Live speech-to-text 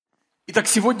Итак,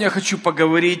 сегодня я хочу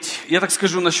поговорить, я так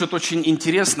скажу, насчет очень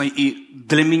интересной и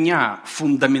для меня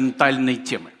фундаментальной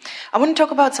темы. I want to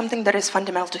talk about something that is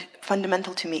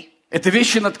fundamental to me. Это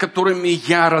вещи, над которыми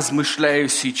я размышляю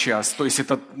сейчас. То есть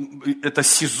это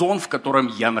сезон, в котором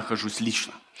я нахожусь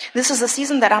лично. This is the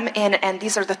season that I'm in, and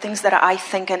these are the things that I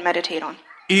think and meditate on.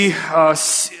 И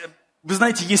вы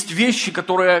знаете, есть вещи,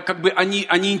 которые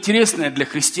они интересные для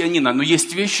христианина, но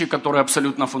есть вещи, которые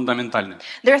абсолютно фундаментальны.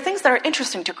 There are things that are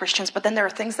interesting to Christians, but then there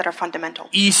are things that are fundamental.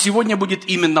 И сегодня будет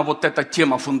именно вот эта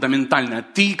тема фундаментальная.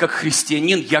 Ты как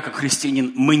христианин, я как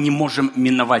христианин, мы не можем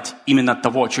миновать именно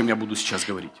того, о чем я буду сейчас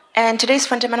говорить. And today's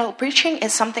fundamental preaching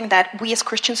is something that we as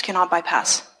Christians cannot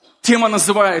bypass. Тема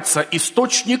называется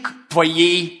 «Источник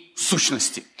твоей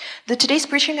сущности». Today's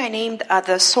preaching I named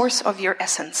the source of your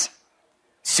essence.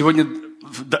 Сегодня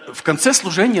в конце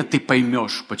служения ты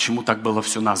поймешь, почему так было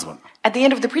все названо. At the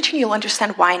end of the preaching, you'll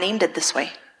understand why I named it this way.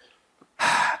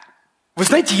 Вы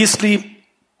знаете, если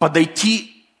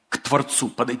подойти к Творцу,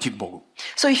 подойти к Богу,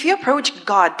 So if you approach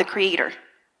God, the Creator,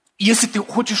 если ты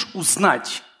хочешь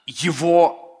узнать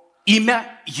Его имя,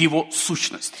 Его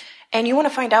сущность, and you want to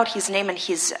find out His name and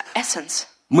His essence,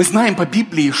 мы знаем по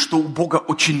Библии, что у Бога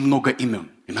очень много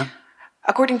имен.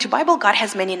 according to Bible, God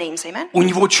has many names, amen? У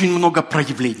Него очень много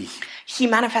проявлений. He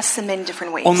manifests in many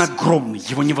different ways. Он огромный,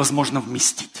 Его невозможно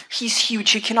вместить. He's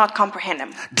huge, you cannot comprehend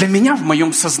Him. Для меня в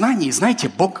моем сознании, знаете,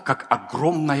 Бог как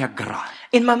огромная гора.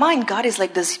 In my mind, God is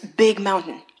like this big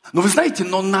mountain. Но вы знаете,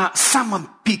 но на самом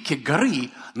пике горы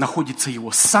находится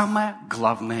Его самое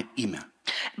главное имя.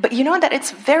 But you know that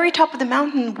it's very top of the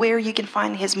mountain where you can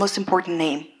find His most important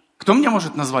name. Кто мне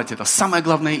может назвать это самое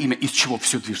главное имя, из чего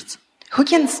все движется? Who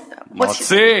can...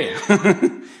 What's Молодцы!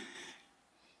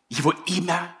 Его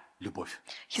имя – любовь.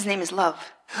 His name is love.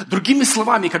 Другими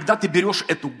словами, когда ты берешь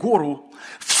эту гору,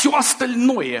 все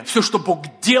остальное, все, что Бог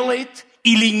делает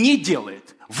или не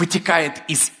делает, вытекает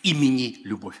из имени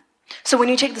любовь. So when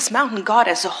you take this mountain, God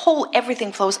as a whole,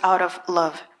 everything flows out of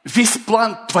love. Весь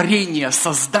план творения,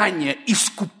 создания,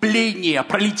 искупления,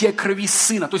 пролития крови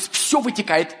Сына, то есть все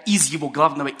вытекает из Его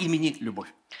главного имени любовь.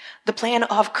 The plan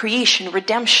of creation,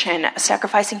 redemption,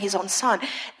 sacrificing His own Son,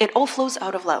 it all flows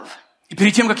out of love. И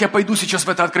перед тем, как я пойду сейчас в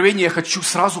это откровение, я хочу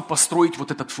сразу построить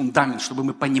вот этот фундамент, чтобы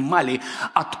мы понимали,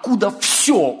 откуда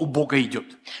все у Бога идет.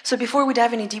 So before we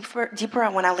dive any deeper, I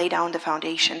want to lay down the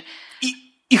foundation.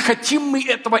 И хотим мы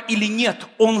этого или нет,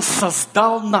 Он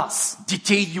создал нас,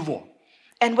 детей Его.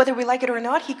 And whether we like it or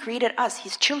not, He created us,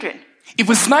 His children. И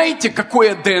вы знаете,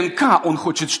 какое ДНК Он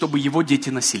хочет, чтобы Его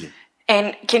дети носили?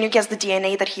 And can you guess the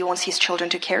DNA that He wants His children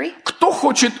to carry? Кто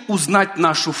хочет узнать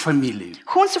нашу фамилию?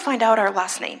 Who wants to find out our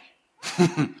last name?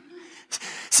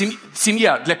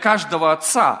 Семья для каждого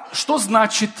отца. Что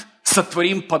значит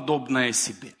 «сотворим подобное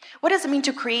себе»? What does it mean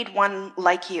to create one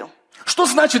like you? Что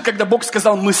значит, когда Бог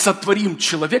сказал, мы сотворим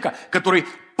человека, который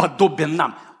подобен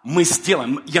нам? Мы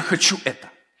сделаем, я хочу это.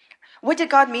 What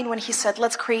did God mean when He said,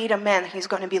 let's create a man who's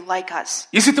going to be like us?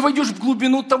 Если ты войдешь в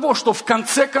глубину того, что в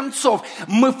конце концов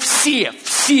мы все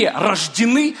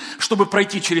рождены, чтобы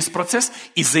пройти через процесс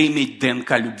и заиметь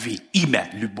ДНК любви,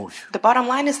 имя любовь. The bottom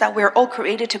line is that we're all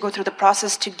created to go through the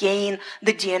process to gain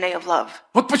the DNA of love.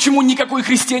 Вот почему никакой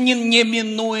христианин не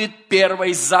минует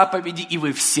первой заповеди, и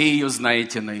вы все ее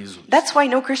знаете наизусть. That's why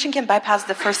no Christian can bypass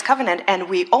the first covenant, and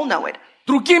we all know it.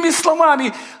 Другими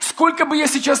словами, сколько бы я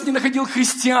сейчас не находил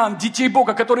христиан, детей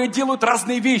Бога, которые делают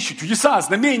разные вещи, чудеса,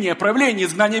 знамения, проявления,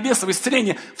 изгнания бесов,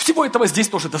 исцеления, всего этого здесь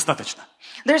тоже достаточно.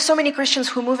 There's so many Christians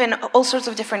who move in all sorts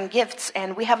of different gifts,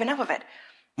 and we have enough of it.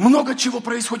 Много чего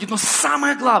происходит, но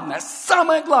самое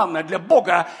главное для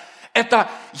Бога, это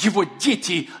Его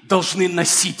дети должны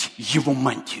носить Его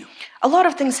мантию. A lot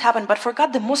of things happen, but for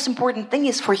God, the most important thing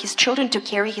is for His children to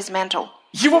carry His mantle.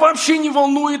 Его вообще не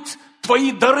волнует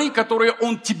твои дары, которые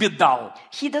Он тебе дал.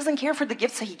 He doesn't care for the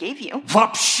gifts that He gave you.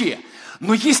 Вообще.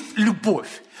 Но есть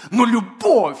любовь. Но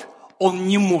любовь Он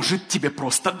не может тебе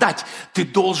просто дать. Ты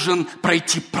должен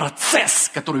пройти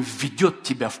процесс, который введет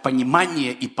тебя в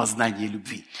понимание и познание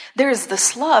любви. There is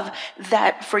this love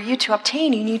that for you to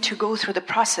obtain, you need to go through the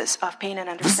process of pain and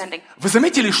understanding. Вы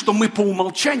заметили, что мы по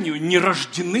умолчанию не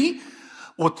рождены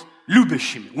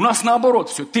любящими. У нас наоборот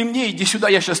все. Ты мне, иди сюда,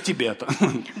 я сейчас тебе это.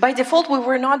 By default, we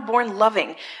were not born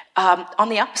loving. On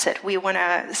the opposite, we want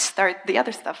to start the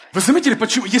other stuff. Вы заметили,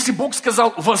 почему? Если Бог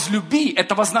сказал «возлюби»,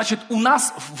 этого значит в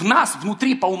нас,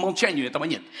 внутри, по умолчанию этого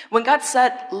нет. When God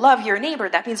said, love your neighbor,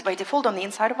 that means by default on the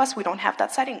inside of us, we don't have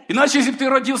that setting. Иначе, если бы ты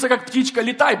родился как птичка,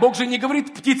 летай. Бог же не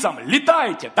говорит птицам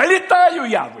 «летайте». Да летаю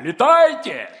я, вы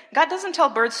летайте. God doesn't tell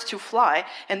birds to fly,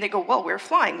 and they go, well, we're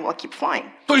flying, we'll keep flying.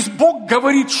 То есть Бог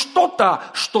говорит, что что-то,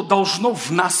 что должно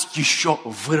в нас еще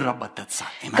выработаться.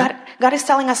 Amen? God is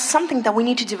telling us something that we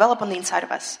need to develop on the inside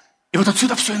of us. И вот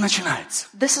отсюда все и начинается.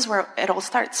 This is where it all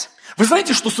starts. Вы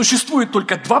знаете, что существует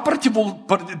только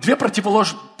две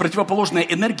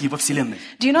противоположные энергии во Вселенной?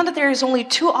 Do you know that there is only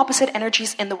two opposite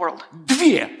energies in the world?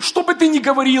 Две. Что бы ты ни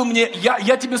говорил мне,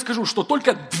 я тебе скажу, что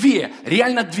только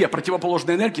реально две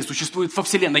противоположные энергии существуют во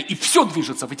Вселенной, и все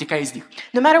движется, вытекая из них.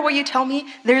 No matter what you tell me,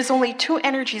 there is only two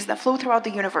energies that flow throughout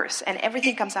the universe, and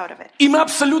everything comes out of it. И мы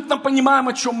абсолютно понимаем,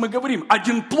 о чем мы говорим.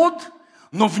 Один плод,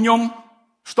 но в нем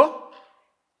что?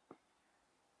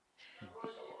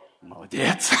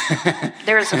 Молодец.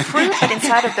 There is a fruit, but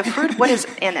inside of the fruit, what is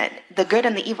in it? The good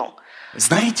and the evil.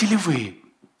 Знаете ли вы,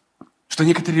 что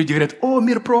некоторые люди говорят: «О,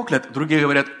 мир проклят», другие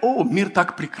говорят: «О, мир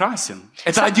так прекрасен».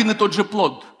 Это один и тот же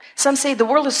плод. Some say the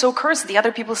world is so cursed. The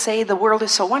other people say the world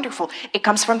is so wonderful. It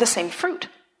comes from the same fruit.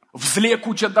 В зле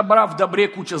куча добра, в добре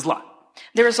куча зла.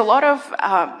 There is a lot of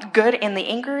good in the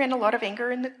anger and a lot of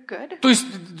anger in the good. То есть,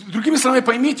 другими словами,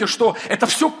 поймите, что это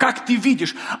все как ты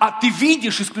видишь, а ты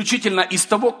видишь исключительно из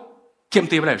того, кем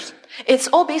ты являешься. It's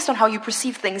all based on how you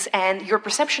perceive things, and your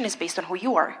perception is based on who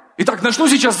you are. Итак, начну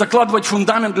сейчас закладывать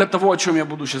фундамент для того, о чем я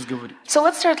буду сейчас говорить. So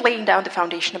let's start laying down the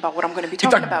foundation about what I'm going to be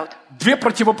talking about. Итак, две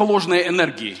противоположные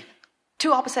энергии.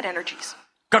 Two opposite energies.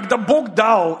 Когда Бог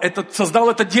создал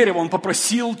это дерево, Он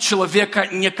попросил человека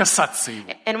не касаться его.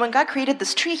 And when God created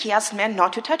this tree, He asked man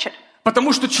not to touch it.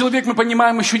 Потому что человек, мы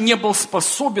понимаем, еще не был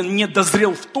способен, не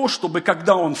дозрел в то, чтобы,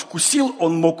 когда он вкусил,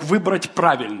 он мог выбрать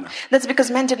правильно. That's because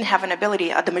man didn't have an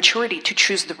ability at the maturity to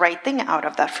choose the right thing out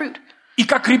of that fruit. И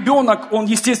как ребенок, он,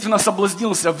 естественно,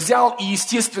 соблазнился, взял, и,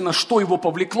 естественно, что его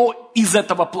повлекло, из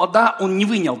этого плода он не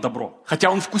вынял добро.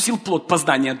 Хотя он вкусил плод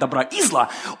познания добра и зла,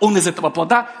 он из этого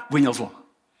плода вынял зло.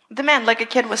 The man, like a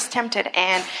kid, was tempted,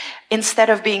 and instead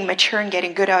of being mature and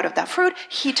getting good out of that fruit,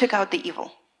 he took out the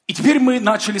evil. И теперь мы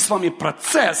начали с вами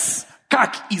процесс,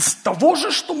 как из того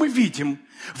же, что мы видим,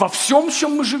 во всем, в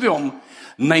чем мы живем,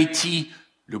 найти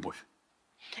любовь.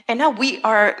 And now we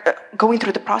are going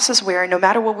through the process where no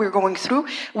matter what we're going through,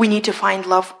 we need to find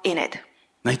love in it.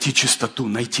 Найти чистоту,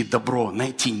 найти добро,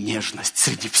 найти нежность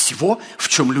среди всего, в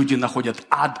чем люди находят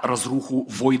ад, разруху,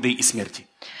 войны и смерти.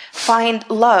 Find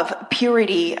love,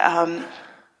 purity,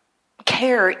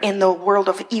 care in the world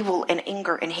of evil and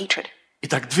anger and hatred.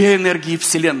 Итак, две энергии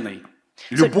Вселенной.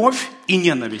 Любовь и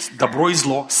ненависть, добро и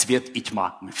зло, свет и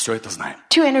тьма. Мы все это знаем.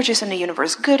 Two energies in the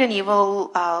universe, good and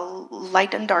evil,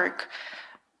 light and dark.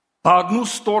 По одну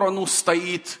сторону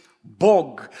стоит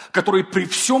Бог, который при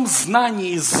всем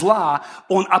знании зла,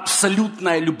 Он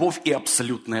абсолютная любовь и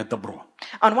абсолютное добро.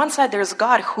 On one side, there's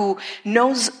God who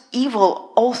knows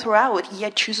evil all throughout,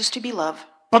 yet chooses to be love.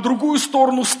 По другую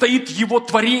сторону стоит Его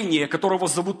творение, которого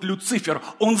зовут Люцифер.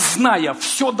 Он, зная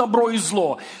все добро и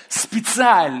зло,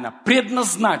 специально,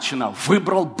 предназначенно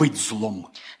выбрал быть злом.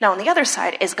 Now, on the other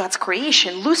side is God's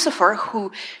creation, Lucifer,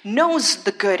 who knows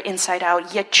the good inside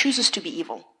out, yet chooses to be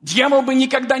evil. Дьявол бы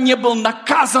никогда не был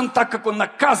наказан так, как он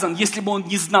наказан, если бы он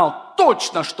не знал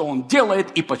точно, что он делает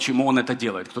и почему он это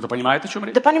делает. Кто-то понимает, о чем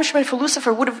речь? The punishment for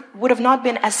Lucifer would have not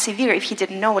been as severe if he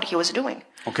didn't know what he was doing.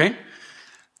 Okay?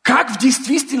 Как в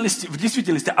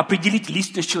действительности определить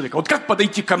личность человека? Вот как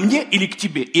подойти ко мне или к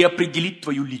тебе и определить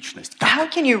твою личность? Как? How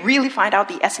can you really find out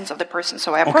the essence of the person?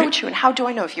 So I approach you, and how do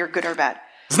I know if you're good or bad?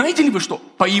 Знаете ли вы что?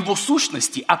 По его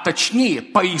сущности, а точнее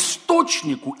по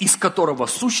источнику, из которого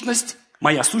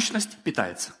моя сущность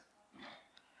питается.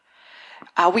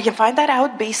 We can find that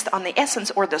out based on the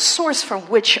essence or the source from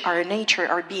which our nature,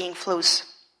 our being flows.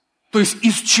 То есть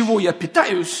из чего я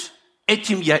питаюсь,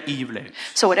 этим я и являюсь.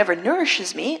 So whatever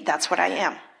nourishes me, that's what I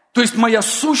am. То есть моя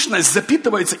сущность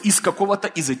запитывается из какого-то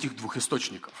из этих двух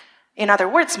источников. In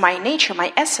other words, my nature,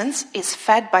 my essence is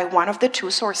fed by one of the two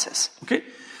sources. Okay?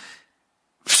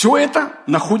 Все это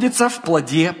находится в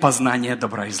плоде познания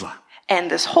добра и зла. And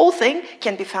this whole thing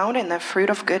can be found in the fruit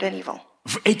of good and evil.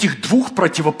 В этих двух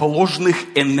противоположных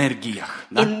энергиях.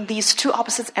 Да? In these two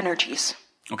opposite energies.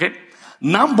 Okay?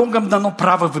 Нам Богом дано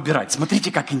право выбирать.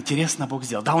 Смотрите, как интересно Бог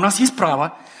сделал. Да, у нас есть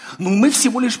право, но мы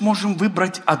всего лишь можем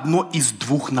выбрать одно из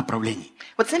двух направлений.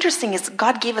 What's interesting is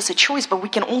God gave us a choice, but we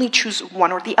can only choose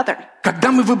one or the other.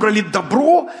 Когда мы выбрали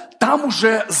добро, там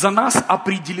уже за нас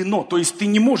определено. То есть ты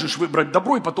не можешь выбрать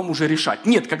добро и потом уже решать.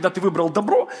 Нет, когда ты выбрал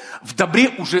добро, в добре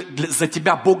уже за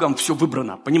тебя Богом все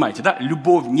выбрано. Понимаете, да?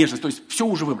 Любовь, нежность, то есть все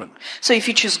уже выбрано. So if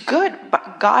you choose good,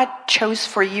 but God chose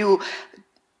for you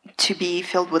to be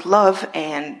filled with love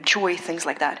and joy, things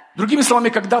like that. Другими словами,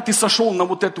 когда ты сошел на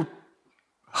вот эту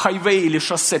хайвей или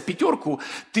шоссе пятерку,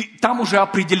 там уже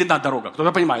определена дорога.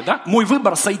 Кто-то понимает, да? Мой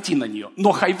выбор сойти на нее.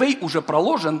 Но хайвей уже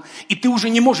проложен, и ты уже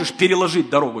не можешь переложить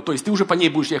дорогу. То есть ты уже по ней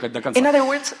будешь ехать до конца. In other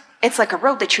words, it's like a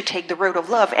road that you take, the road of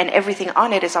love, and everything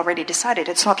on it is already decided.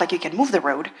 It's not like you can move the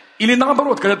road. Или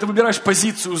наоборот, когда ты выбираешь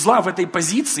позицию зла, в этой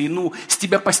позиции, с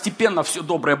тебя постепенно все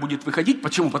доброе будет выходить.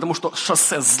 Почему? Потому что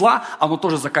шоссе зла, оно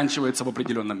тоже заканчивается в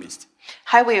определенном месте.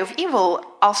 Highway of evil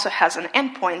also has an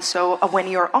endpoint, so when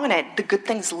you're on it, the good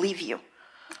things leave you.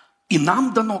 И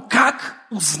нам дано, как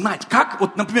узнать,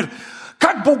 например,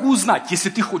 как Богу узнать, если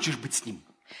ты хочешь быть с Ним?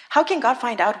 How can God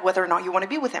find out whether or not you want to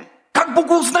be with Him? Как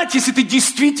Богу узнать, если ты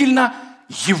действительно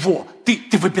Его, ты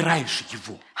выбираешь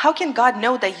Его? How can God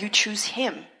know that you choose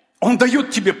Him? Он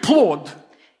дает тебе плод,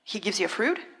 He gives you a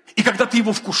fruit, и когда ты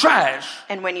его вкушаешь,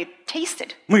 and when you taste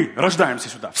it, мы рождаемся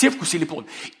сюда, все вкусили плод,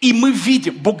 и мы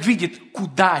видим, Бог видит,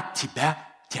 куда тебя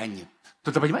тянет.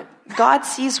 Кто-то понимает? God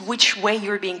sees which way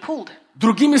you're being pulled.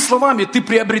 Другими словами, ты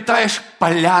приобретаешь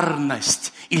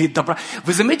полярность или добро.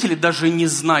 Вы заметили, даже не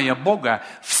зная Бога,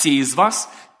 все из вас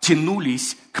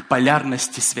тянулись к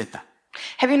полярности света.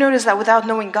 Have you noticed that without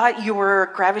knowing God, you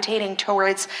were gravitating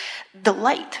towards the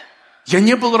light? Я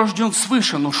не был рожден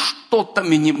свыше, но что-то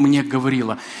мне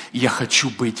говорило, я хочу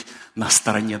быть на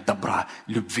стороне добра,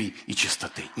 любви и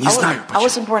чистоты. Не знаю I почему.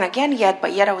 wasn't born again yet,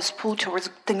 but yet I was pulled towards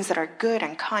things that are good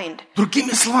and kind.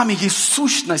 Другими словами, есть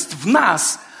сущность в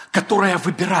нас, которая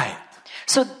выбирает.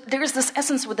 So there is this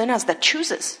essence within us that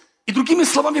chooses. И другими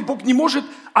словами, Бог не может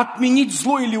отменить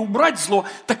зло или убрать зло.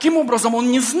 Таким образом,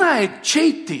 Он не знает,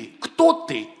 чей ты, кто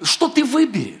ты, что ты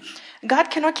выберешь.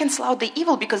 God cannot cancel out the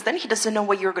evil because then He doesn't know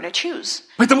what you're going to choose.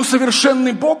 Поэтому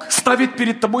совершенный Бог ставит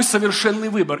перед тобой совершенный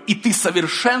выбор. И ты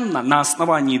совершенно на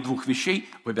основании двух вещей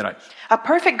выбираешь. A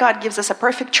perfect God gives us a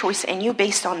perfect choice, and you,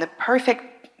 based on the perfect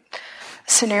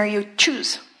scenario,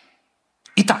 choose.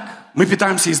 Итак, мы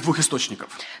питаемся из двух источников.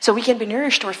 So we can be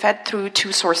nourished or fed through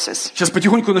two sources. Сейчас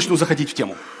потихоньку начну заходить в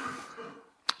тему.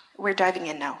 We're diving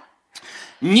in now.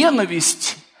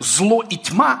 Ненависть, зло и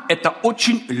тьма – это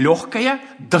очень легкая,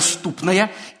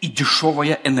 доступная и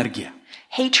дешевая энергия.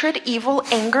 Hatred, evil,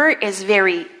 anger is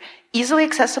very easily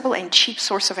accessible and cheap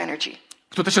source of energy.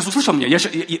 Кто-то сейчас услышал меня?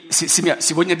 Семья,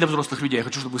 сегодня для взрослых людей. Я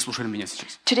хочу, чтобы вы слушали меня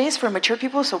сейчас. Today is for mature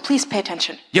people, so please pay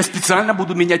attention. Я специально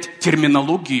буду менять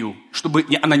терминологию, чтобы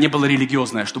она не была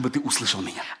религиозная, чтобы ты услышал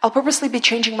меня. I'll purposely be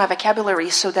changing my vocabulary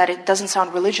so that it doesn't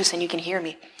sound religious and you can hear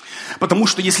me. Потому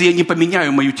что если я не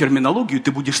поменяю мою терминологию,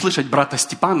 ты будешь слышать брата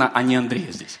Степана, а не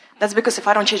Андрея здесь. That's because if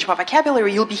I don't change my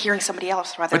vocabulary, you'll be hearing somebody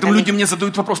else rather Поэтому than люди me. мне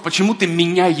задают вопрос, почему ты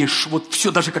меняешь вот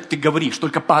все, даже как ты говоришь,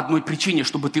 только по одной причине,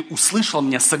 чтобы ты услышал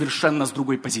меня совершенно с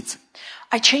другой позиции.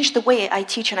 I change the way I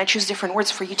teach and I choose different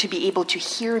words for you to be able to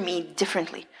hear me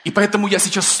differently. И поэтому я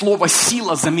сейчас слово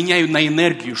 «сила» заменяю на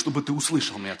энергию, чтобы ты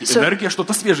услышал меня. Энергия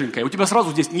что-то свеженькое. У тебя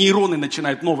сразу здесь нейроны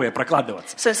начинают новые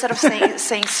прокладываться. So instead of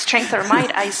saying strength or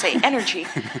might, I say energy.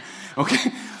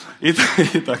 Окей?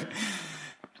 Итак.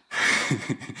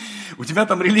 У тебя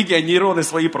там религия нейроны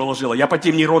свои проложила. Я по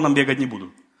тем нейронам бегать не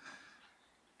буду.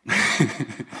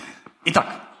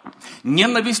 Итак.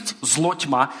 Ненависть, зло,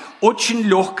 тьма – очень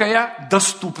легкая,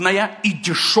 доступная и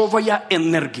дешевая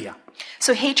энергия.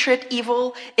 So hatred,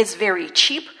 evil is very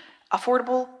cheap,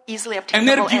 affordable, easily obtainable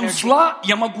Энергию energy. зла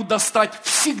я могу достать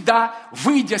всегда,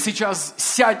 выйдя сейчас,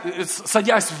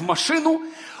 садясь в машину,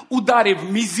 ударив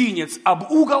мизинец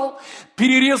об угол,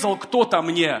 перерезал кто-то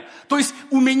мне. То есть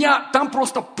у меня там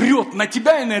просто прет на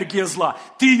тебя энергия зла,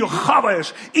 ты ее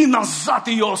хаваешь и назад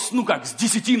ее, с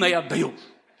десятиной отдаешь.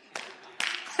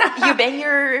 You bang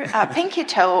your pinky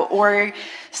toe or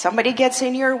somebody gets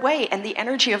in your way and the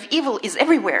energy of evil is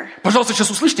everywhere. Пожалуйста,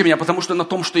 сейчас услышьте меня, потому что на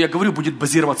том, что я говорю, будет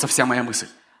базироваться вся моя мысль.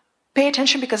 Pay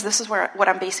attention because this is what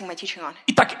I'm basing my teaching on.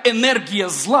 Итак, энергия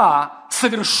зла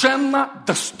совершенно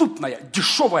доступная,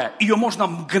 дешевая. Ее можно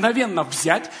мгновенно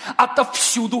взять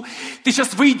отовсюду. Ты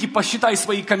сейчас выйди, посчитай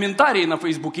свои комментарии на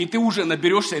Фейсбуке, и ты уже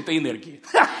наберешься этой энергии.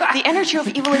 The energy of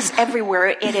evil is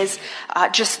everywhere. It is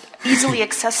just easily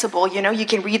accessible. You know, you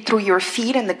can read through your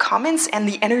feed and the comments, and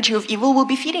the energy of evil will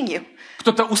be feeding you.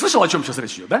 Кто-то услышал, о чем сейчас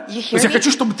речь идет, да? То есть я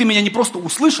хочу, чтобы ты меня не просто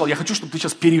услышал, я хочу, чтобы ты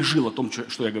сейчас пережил о том,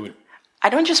 что я говорю. I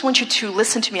don't just want you to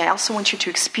listen to me, I also want you to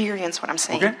experience what I'm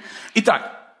saying. Okay?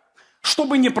 Итак, что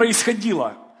бы ни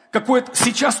происходило,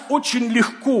 сейчас очень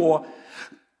легко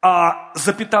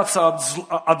запитаться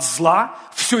от зла,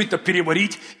 все это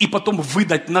переварить и потом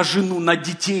выдать на жену, на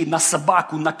детей, на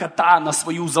собаку, на кота, на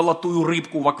свою золотую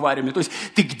рыбку в аквариуме. То есть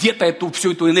ты где-то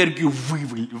всю эту энергию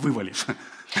вывалишь.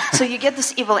 So you get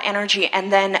this evil energy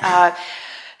and then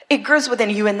it grows within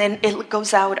you and then it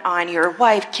goes out on your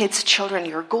wife, kids, children,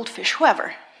 your goldfish,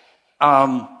 whoever.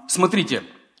 Смотрите,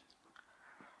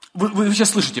 Вы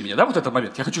сейчас слышите меня, да, вот этот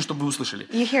момент? Я хочу, чтобы вы услышали.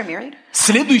 You hear me, right?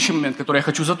 Следующий момент, который я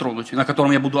хочу затронуть, и на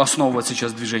котором я буду основывать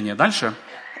сейчас движение дальше.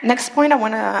 Next point I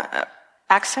want to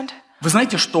accent. Вы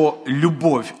знаете, что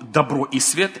любовь, добро и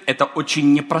свет – это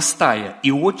очень непростая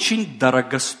и очень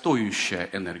дорогостоящая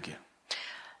энергия.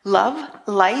 Love,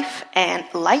 life, and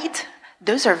light,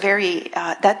 those are very,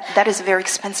 that is a very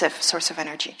expensive source of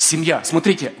energy. Семья,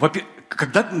 смотрите,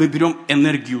 когда мы берем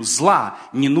энергию зла,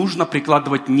 не нужно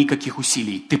прикладывать никаких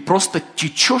усилий. Ты просто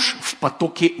течешь в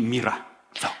потоке мира.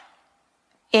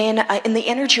 In the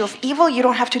energy of evil, you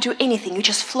don't have to do anything. You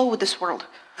just flow with this world.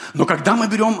 Но когда мы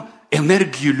берем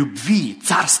энергию любви,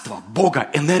 царства, Бога,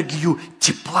 энергию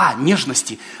тепла,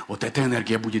 нежности, вот эта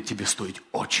энергия будет тебе стоить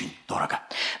очень дорого.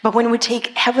 But when we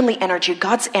take heavenly energy,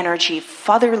 God's energy,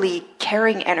 fatherly,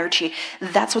 caring energy,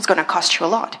 that's what's going to cost you a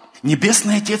lot.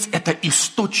 Небесный Отец – это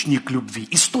источник любви,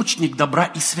 источник добра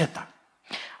и света.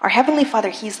 Our Heavenly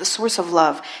Father, He is the source of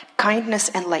love,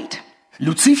 kindness, and light.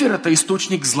 Люцифер – это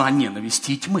источник зла,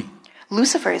 ненависти и тьмы.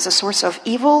 Lucifer is a source of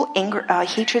evil, anger,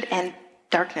 hatred, and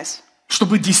darkness.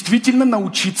 Чтобы действительно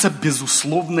научиться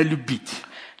безусловно любить,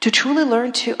 To truly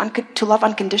learn to love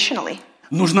unconditionally,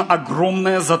 нужна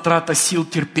огромная затрата сил,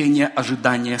 терпения,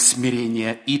 ожидания,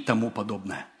 смирения и тому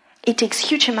подобное. it takes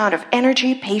huge amount of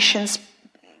energy, patience,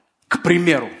 К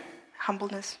примеру,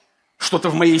 humbleness. что-то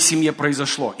в моей семье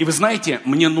произошло. И вы знаете,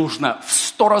 мне нужно в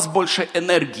 100 раз больше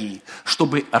энергии,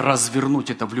 чтобы развернуть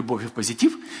это в любовь и в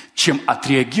позитив, чем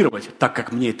отреагировать так,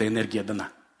 как мне эта энергия дана.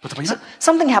 Кто-то понимает?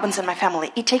 Something happens in my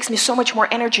family. It takes me so much more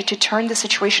energy to turn the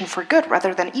situation for good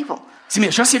rather than evil. Семья,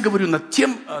 сейчас я говорю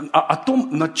о том,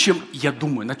 над чем я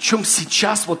думаю, над чем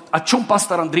сейчас, вот о чем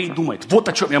пастор Андрей думает. Вот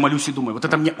о чем я молюсь и думаю. Вот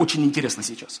это мне очень интересно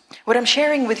сейчас. What I'm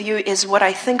sharing with you is what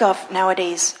I think of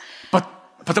nowadays.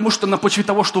 Потому что на почве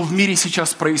того, что в мире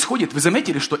сейчас происходит, вы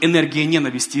заметили, что энергия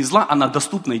ненависти и зла, она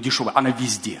доступна и дешевая, она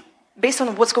везде. Based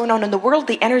on what's going on in the world,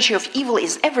 the energy of evil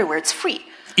is everywhere. It's free.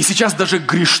 И сейчас даже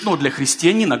грешно для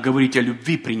христианина говорить о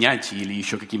любви, принятии или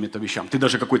еще какими-то вещам. Ты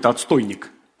даже какой-то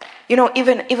отстойник. You know,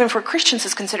 even for Christians,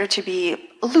 it's considered to be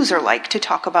loser-like to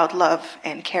talk about love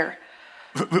and care.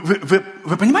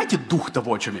 Вы понимаете дух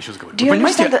того, о чем я сейчас говорю? Do Вы you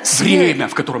понимаете understand the время,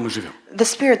 в котором мы живем? The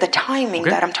spirit, the timing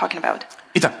Okay. that I'm talking about.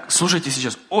 Итак, слушайте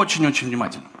сейчас очень-очень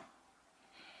внимательно.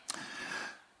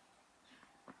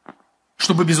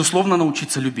 Чтобы, безусловно,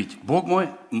 научиться любить. Бог мой,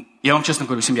 я вам честно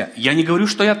говорю, семья, я не говорю,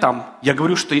 что я там. Я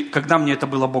говорю, что когда мне это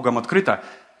было Богом открыто,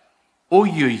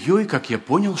 ой-ой-ой, как я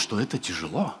понял, что это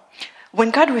тяжело.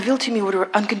 When God revealed to me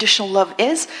what unconditional love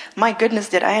is, my goodness,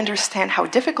 did I understand how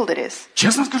difficult it is.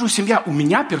 Честно скажу, семья, у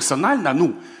меня персонально,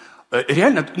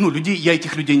 реально, людей, я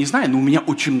этих людей не знаю, но у меня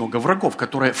очень много врагов,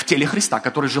 которые в теле Христа,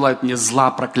 которые желают мне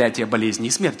зла, проклятия, болезни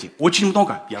и смерти. Очень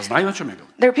много. Я знаю, о чем я говорю.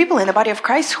 There are people in the body of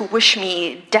Christ who wish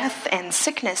me death and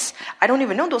sickness. I don't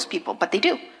even know those people, but they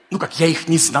do. Я их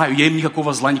не знаю, я им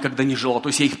никакого зла никогда не желал. То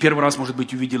есть я их первый раз, может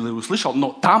быть, увидел и услышал,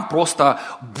 но там просто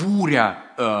буря,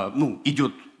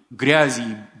 идет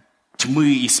грязи, тьмы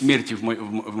и смерти в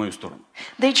мою сторону.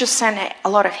 They just send a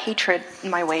lot of hatred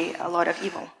my way, a lot of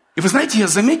evil. И вы знаете, я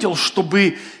заметил,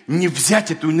 чтобы не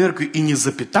взять эту энергию и не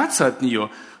запитаться от нее,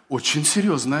 очень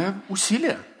серьезное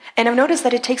усилие. And I've noticed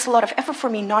that it takes a lot of effort for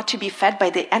me not to be fed by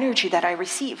the energy that I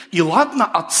receive. И ладно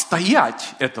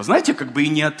отстоять это, знаете, и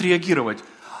не отреагировать.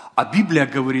 А Библия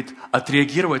говорит,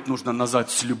 отреагировать нужно назад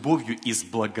с любовью и с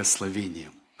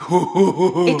благословением.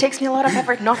 It takes me a lot of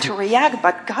effort not to react,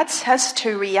 but God says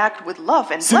to react with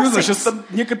love and Серьезно, сейчас blessings. там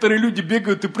некоторые люди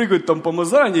бегают и прыгают, там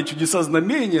помазания, чудеса,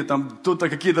 знамения, там кто-то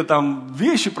какие-то там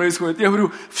вещи происходят. Я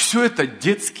говорю, все это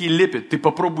детский лепет. Ты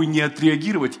попробуй не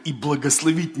отреагировать и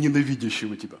благословить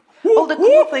ненавидящего тебя. All the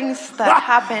cool things that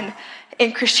happen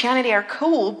in Christianity are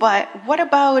cool, but what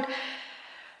about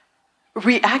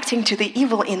reacting to the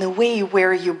evil in a way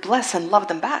where you bless and love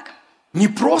them back? Не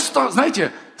просто,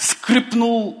 знаете,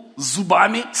 скрипнул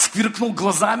зубами, сквиркнул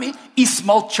глазами и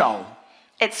смолчал.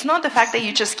 It's not the fact that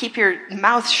you just keep your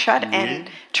mouth shut and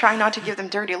try not to give them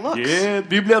dirty looks. Нет,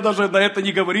 Библия даже на это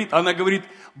не говорит. Она говорит,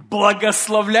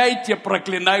 благословляйте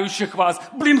проклинающих вас.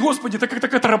 Блин, Господи, это как-то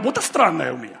какая-то работа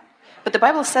странная у меня. But the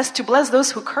Bible says to bless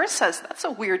those who curse us. That's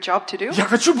a weird job to do. Я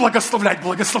хочу благословлять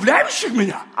благословляющих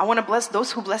меня. I want to bless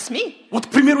those who bless me. Вот, к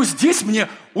примеру, здесь мне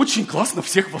очень классно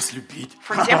всех вас любить.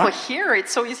 For example, here it's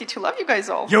so easy to love you guys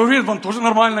all. Я уверен, вам тоже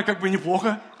нормально,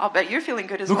 неплохо. I'll bet you're feeling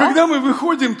good as Но well. когда мы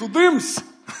выходим тудымс,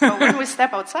 But when we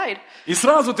step outside, И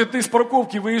сразу ты с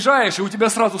парковки выезжаешь, и у тебя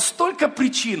сразу столько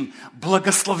причин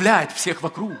благословлять всех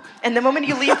вокруг. and the moment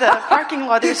you leave the parking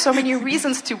lot, there's so many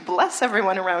reasons to bless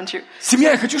everyone around you.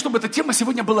 Семья, я хочу, чтобы эта тема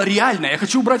сегодня была реальная. Я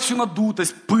хочу убрать всю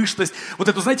надутость, пышность, вот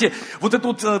эту, знаете, вот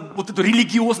эту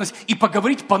религиозность и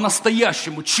поговорить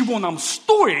по-настоящему, чего нам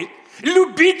стоит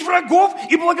любить врагов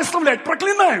и благословлять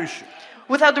проклинающих.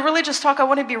 Without the religious talk, I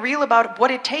want to be real about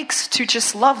what it takes to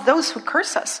just love those who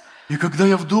curse us. И когда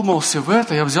я вдумался в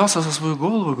это, я взялся за свою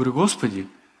голову и говорю, Господи,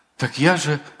 так я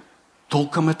же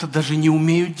толком это даже не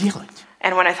умею делать.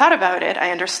 And when I thought about it,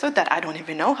 I understood that I don't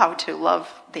even know how to love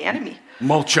the enemy.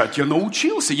 Молчать я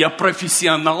научился, я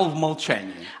профессионал в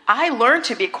молчании. I learned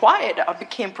to be quiet. I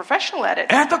became professional at it.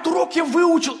 Этот урок я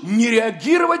выучил. Не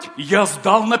реагировать я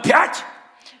сдал на 5.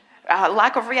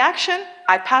 Lack of reaction,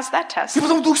 I passed that test. И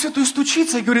потом Дух Святой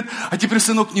стучится и говорит, а теперь,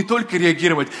 сынок, не только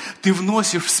реагировать, ты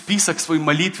вносишь в список свой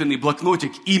молитвенный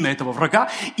блокнотик имя этого врага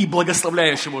и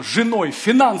благословляешь его женой,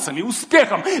 финансами,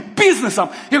 успехом,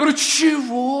 бизнесом. Я говорю,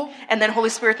 чего? And then Holy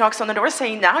Spirit knocks on the door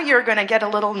saying, now you're going to get a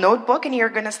little notebook and you're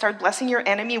going to start blessing your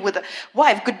enemy with a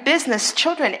wife, good business,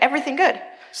 children, everything good.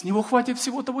 С него хватит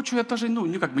всего того, что я даже,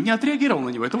 не отреагировал на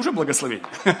него. Это уже благословение.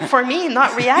 For me,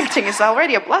 not reacting is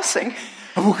already a blessing.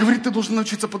 А Бог говорит, ты должен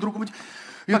научиться по-другому.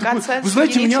 Я But God такой, says, вы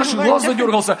знаете, you у need меня to аж learn глаз different.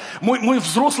 задергался. Мой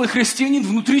взрослый христианин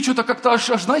внутри что-то как-то аж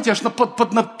знаете, аж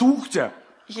поднатухтя.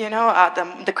 You know,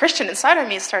 the Christian inside of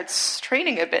me starts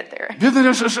straining a bit there. Бедный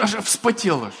аж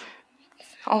вспотел аж.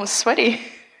 Almost sweaty.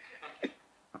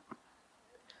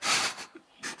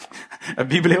 А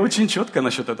Библия очень четко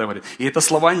насчет этого говорит. И это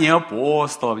слова не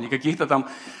апостолов, не каких-то там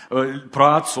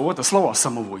праотцов, это слова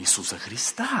самого Иисуса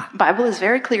Христа. Bible is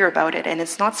very clear about it, and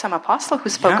it's not some apostle who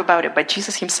spoke Yeah. about it, but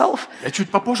Jesus himself. Я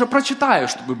чуть попозже прочитаю,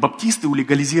 чтобы баптисты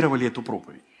улегализировали эту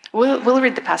проповедь. We'll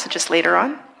read the passages later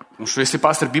on, Потому что если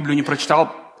пастор Библию не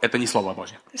прочитал, это не слова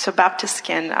Божьи. so Baptists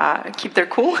can keep their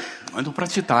cool. Мы это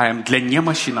прочитаем для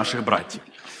немощи наших братьев.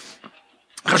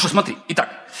 Хорошо, смотри. Итак,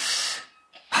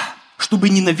 чтобы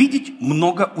ненавидеть,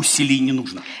 много усилий не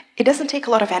нужно. It doesn't take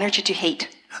a lot of energy to hate.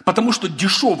 Потому что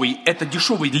это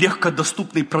дешевый,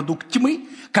 легкодоступный продукт тьмы.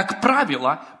 Как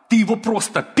правило, ты его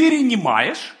просто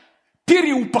перенимаешь,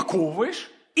 переупаковываешь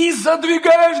и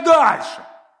задвигаешь дальше.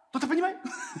 Кто-то понимает?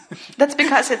 That's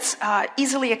because it's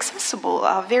easily accessible,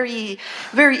 a very,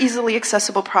 very easily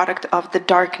accessible product of the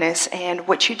darkness. And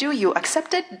what you do, you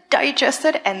accept it, digest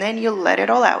it, and then you let it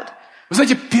all out. Вы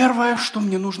знаете, первое, что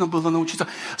мне нужно было научиться...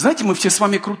 Знаете, мы все с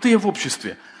вами крутые в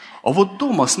обществе. А вот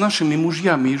дома с нашими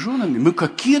мужьями и женами мы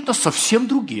какие-то совсем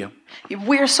другие.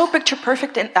 We are so picture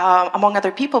perfect among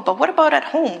other people, but what about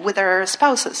at home with our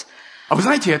spouses? А вы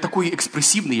знаете, я такой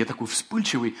экспрессивный, я такой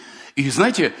вспыльчивый. И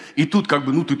знаете, и тут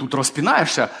ты тут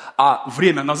распинаешься, а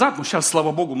время назад, сейчас,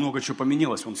 слава Богу, много чего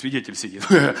поменялось, вон свидетель сидит.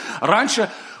 Раньше,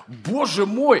 Боже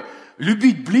мой,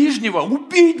 любить ближнего,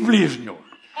 убить ближнего.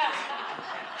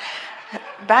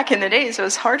 Back in the days, it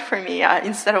was hard for me.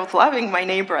 Instead of loving my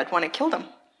neighbor, I'd want to kill them.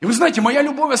 И вы знаете, моя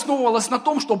любовь основывалась на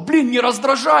том, что, не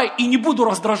раздражай и не буду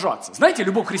раздражаться. Знаете,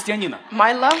 любовь христианина.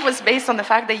 My love was based on the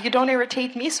fact that you don't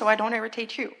irritate me, so I don't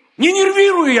irritate you. Не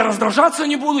нервирую, я раздражаться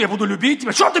не буду, я буду любить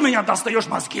тебя. Что ты меня достаешь,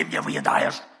 мозги мне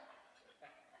выедаешь?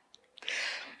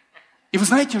 И вы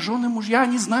знаете, жены, мужья,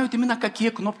 они знают именно, какие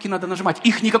кнопки надо нажимать.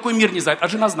 Их никакой мир не знает, а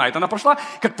жена знает. Она пошла,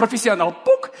 как профессионал,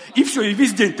 пук, и все, и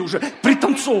весь день ты уже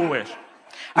пританцовываешь.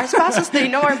 Our spouses, they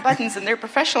know our buttons and they're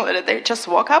professional at it. They just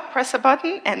walk up, press a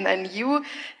button, and then you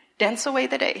dance away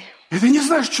the day. И ты не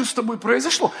знаешь, что с тобой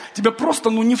произошло. Тебя просто,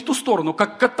 не в ту сторону,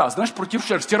 как кота, знаешь, против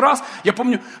шерсти. Раз, я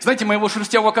помню, знаете, моего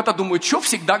шерстявого кота, думаю, что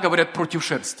всегда говорят против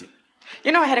шерсти.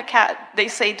 You know, I had a cat. They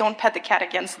say don't pet the cat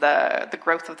against the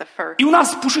growth of the fur. И у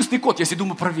нас пушистый кот, я себе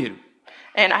думаю, проверю.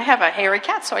 And I have a hairy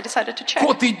cat, so I decided to check.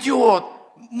 Кот идет,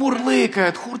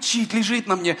 мурлыкает, хурчит, лежит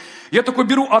на мне. Я такой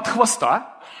беру от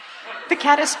хвоста The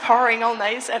cat is purring all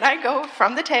nice, and I go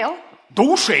from the tail до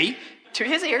ушей, to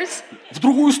his ears, в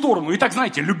другую сторону. И так,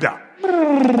 знаете, любя.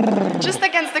 just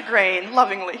against the grain,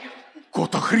 lovingly.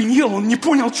 Кот охренел, он не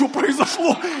понял, что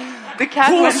произошло. The cat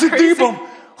went Волосы crazy. дыбом,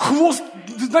 хвост,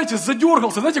 знаете,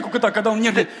 задергался. Знаете, как это, когда он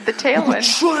нервный? The tail went.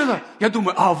 Что это? Я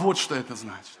думаю, вот что это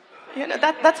значит. You know,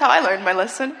 that's how I learned my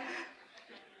lesson.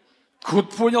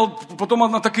 Кот понял, потом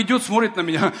она так идет, смотрит на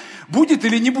меня. Будет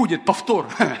или не будет? Повтор.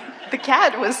 The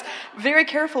cat was very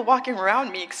careful walking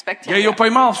around me, expecting. Я ее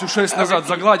поймал всю шерсть назад,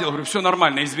 загладил, говорю, все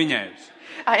нормально, извиняюсь.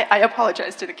 I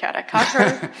apologized to the cat. I caught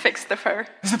her, fixed the fur.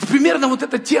 Это примерно вот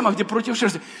эта тема, где против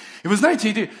шерсти. И вы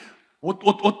знаете, вот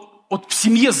Вот в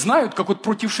семье знают, как вот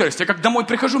против шерсти. Я как домой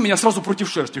прихожу, меня сразу против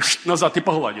шерсти назад и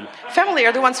погладили. Family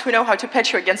are the ones who know how to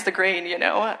pet you against the grain, you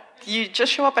know. You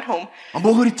just show up at home. А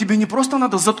Бог говорит, тебе не просто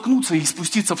надо заткнуться и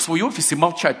спуститься в свой офис и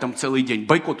молчать там целый день,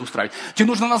 бойкот устраивать. Тебе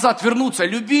нужно назад вернуться,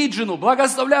 любить жену,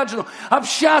 благословлять жену,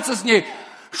 общаться с ней.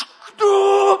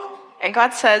 Что? And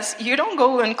God says, you don't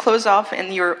go and close off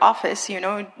in your office, you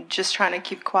know, just trying to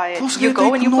keep quiet. После You go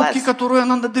этой and you кнопки, bless. которую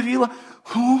она надавила,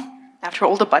 After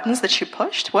all the buttons that she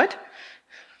pushed, what?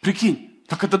 прикинь,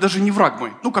 так это даже не враг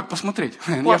мой. Ну, как посмотреть?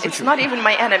 Well, Я it's шучу. not even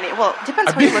my enemy. Well,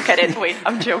 depends how you look at it. Wait,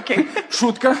 I'm joking.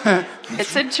 Шутка.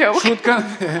 It's a joke. Шутка.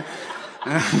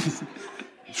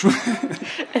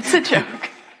 It's a joke.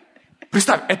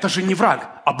 Представь, это же не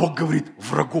враг, а Бог говорит,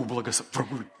 врагов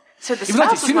благословит. So the И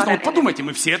знаете, spouse is серьезно, not вот an enemy. подумайте,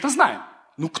 мы все это знаем.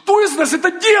 Ну, кто из нас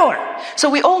это делает? So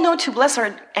we all know to bless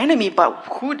our enemy, but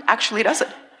who actually does it?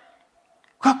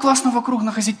 Как классно вокруг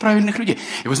находить правильных людей.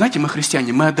 И вы знаете, мы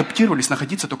христиане, мы адаптировались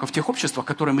находиться только в тех обществах,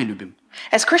 которые мы любим.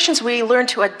 As Christians, we learn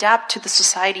to adapt to the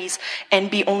societies and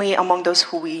be only among those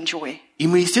who we enjoy. И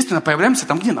мы, естественно, появляемся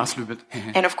там, где нас любят.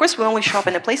 And of course, we only show up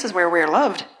in the places where we're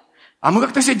loved. А мы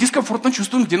как-то себя дискомфортно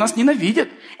чувствуем, где нас ненавидят.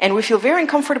 And we feel very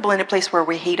uncomfortable in a place where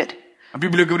we're hated. А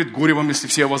Библия говорит, горе вам, если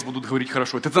все о вас будут говорить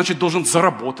хорошо. Это значит, должен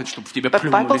заработать, чтобы в тебя But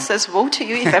Bible плюнули. says, woe to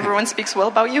you if everyone speaks well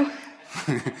about you.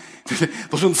 Ты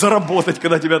должен заработать,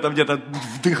 когда тебя там где-то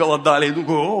вдыхало дали. И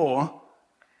думаю, о,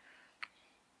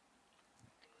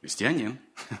 христианин.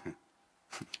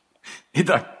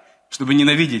 Итак, чтобы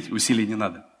ненавидеть, усилий не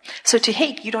надо. So to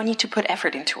hate, you don't need to put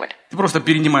effort into it. Ты просто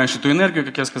перенимаешь эту энергию,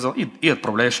 как я сказал, и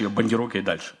отправляешь ее бандерокой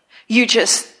дальше. You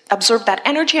just absorb that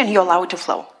energy and you allow it to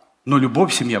flow. Но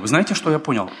любовь, семья, вы знаете, что я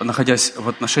понял? Находясь в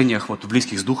отношениях вот,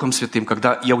 близких с Духом Святым,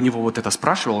 когда я у него вот это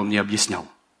спрашивал, он мне объяснял.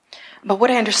 But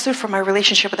what I understood from my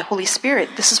relationship with the Holy Spirit,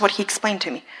 this is what he explained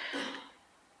to me.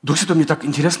 Дух Святой мне так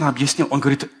интересно объяснил. Он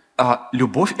говорит,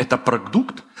 любовь – это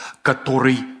продукт,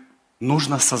 который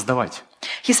нужно создавать.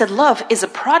 He said, love is a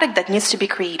product that needs to be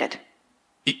created.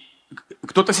 И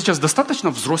кто-то сейчас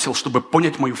достаточно взрослел, чтобы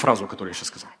понять мою фразу, которую я сейчас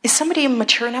сказал. Is somebody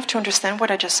mature enough to understand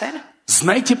what I just said?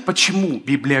 Знаете, почему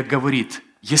Библия говорит,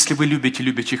 если вы любите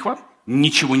любящих вам,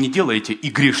 ничего не делаете, и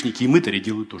грешники, и мытари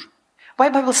делают тоже. Why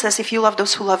Bible says if you love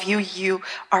those who love you, you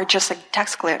are just like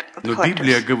tax Но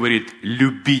Библия collectors. говорит,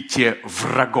 любите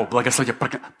врагов, благословите.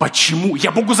 Почему?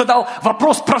 Я Богу задал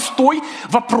вопрос простой,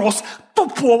 вопрос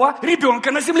тупого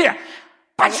ребенка на земле.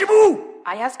 Почему?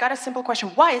 I asked God a simple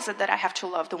question. Why is it that I have to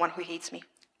love the one who hates me?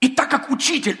 И так как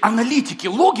учитель аналитики,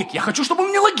 логик, я хочу, чтобы он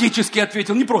мне логически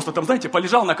ответил, не просто там, знаете,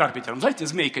 полежал на карпете, знаете,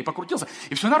 змейкой покрутился,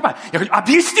 и все нормально. Я говорю,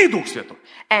 объясни, Дух Святой.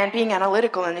 And being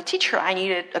analytical and a teacher, I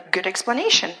needed a good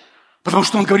explanation. Потому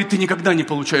что он говорит, ты никогда не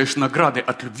получаешь награды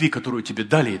от любви, которую тебе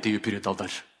дали, и ты ее передал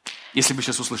дальше. Если бы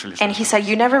сейчас услышали, что And he said,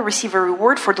 you never receive a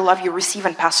reward for the love you receive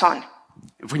and pass on.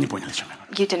 вы не поняли, о чем я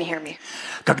говорю. You didn't hear me.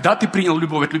 Когда ты принял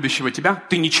любовь от любящего тебя,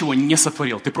 ты ничего не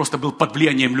сотворил. Ты просто был под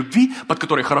влиянием любви, под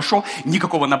которой хорошо,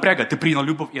 никакого напряга. Ты принял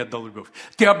любовь и отдал любовь.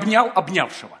 Ты обнял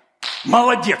обнявшего.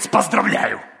 Молодец,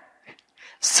 поздравляю.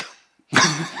 So,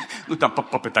 Ну там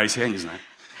попытайся, я не знаю.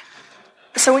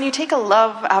 so when you take a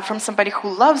love from somebody who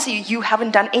loves you, you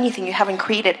haven't done anything, you haven't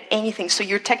created anything, so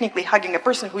you're technically hugging a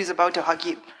person who is about to hug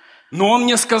you. Но он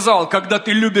мне сказал, когда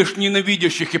ты любишь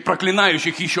ненавидящих и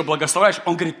проклинающих, и еще благословляешь,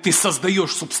 он говорит, ты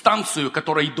создаешь субстанцию,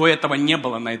 которой до этого не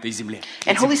было на этой земле.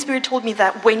 And Holy Spirit told me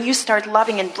that when you start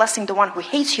loving and blessing the one who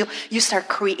hates you, you start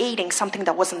creating something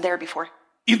that wasn't there before.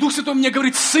 И Дух Святой мне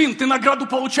говорит, сын, ты награду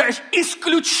получаешь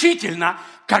исключительно,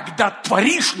 когда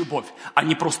творишь любовь, а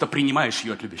не просто принимаешь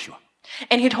ее от любящего.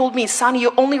 And he told me, son,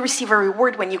 you only receive a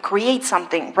reward when you create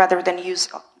something rather than use.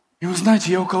 И вы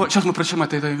знаете, я около... Сейчас мы прочтем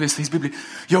это место из Библии.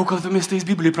 Я около этого места из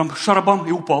Библии прям шарабам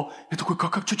и упал. Я такой,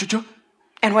 как, что?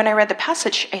 And when I read the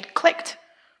passage, it clicked.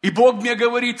 И Бог мне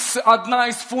говорит, одна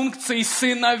из функций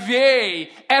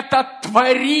сыновей – это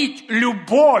творить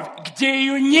любовь, где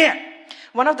ее нет.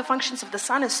 One of the functions of the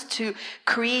Son is to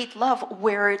create love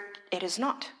where it is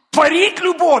not. Творить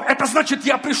любовь – это значит,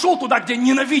 я пришел туда, где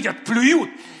ненавидят, плюют,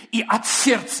 и от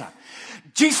сердца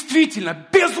действительно,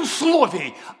 без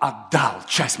условий, отдал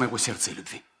часть моего сердца и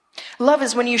любви. Love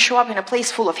is when you show up in a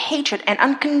place full of hatred and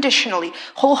unconditionally,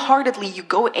 wholeheartedly you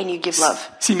go and you give love.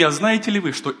 Семья, знаете ли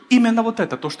вы, что именно вот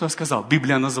это, то, что я сказал,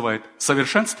 Библия называет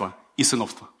совершенство и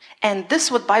сыновство? And this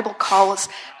is what Bible calls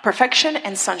perfection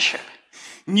and sonship.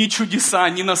 Ни чудеса,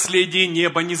 ни наследие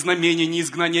неба, ни знамения, ни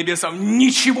изгнание бесов,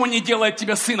 ничего не делает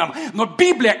тебя сыном. Но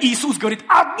Библия и Иисус говорит,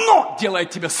 одно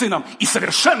делает тебя сыном и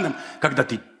совершенным, когда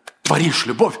ты творишь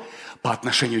любовь по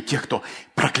отношению к тех, кто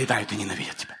проклинают и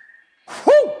ненавидят тебя.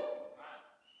 Фу!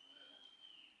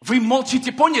 Вы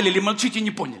молчите, поняли или молчите,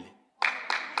 не поняли?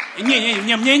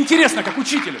 Мне интересно, как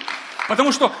учителю.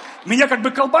 Потому что меня как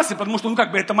бы колбасит, потому что,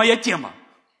 это моя тема.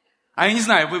 А я не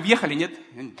знаю, вы въехали, нет?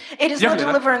 It is not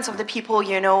deliverance of the people,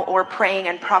 or praying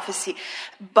and prophecy,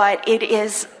 but it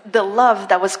is the love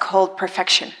that was called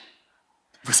perfection.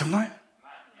 Вы со мной?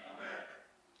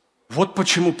 Вот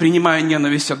почему, принимая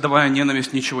ненависть, отдавая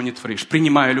ненависть, ничего не творишь.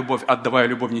 Принимая любовь, отдавая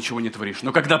любовь, ничего не творишь.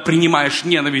 Но когда принимаешь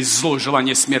ненависть, зло,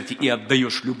 желание смерти и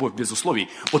отдаешь любовь без условий,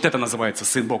 вот это называется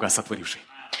Сын Бога, сотворивший.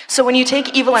 So when you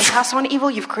take evil and pass on evil,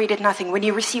 you've created nothing. When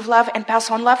you receive love and pass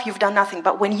on love, you've done nothing.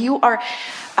 But when you are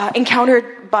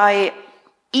encountered by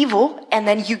evil and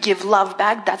then you give love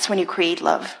back, that's when you create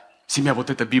love. Семья, вот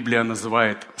эта Библия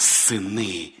называет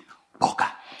сыны Бога.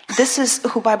 This is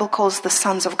who Bible calls the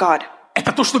sons of God.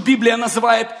 Это то, что Библия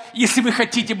называет, если вы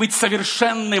хотите быть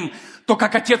совершенным, то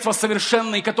как Отец вас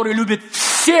совершенный, который любит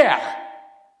всех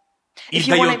и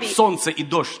дает солнце и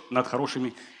дождь над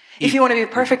хорошими. If you want to be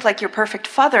perfect like your perfect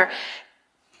Father,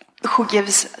 who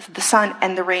gives the sun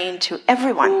and the rain to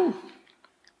everyone.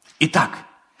 Итак,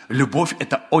 любовь –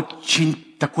 это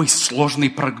очень такой сложный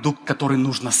продукт, который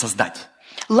нужно создать.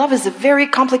 Love is a very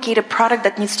complicated product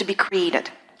that needs to be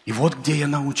created. И вот где я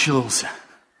научился.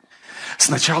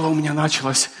 Сначала у меня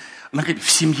началось в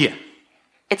семье.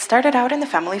 It started out in the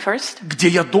family first. Где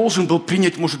я должен был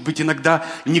принять, может быть, иногда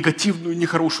негативную,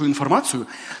 нехорошую информацию,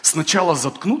 сначала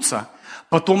заткнуться,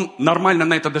 потом нормально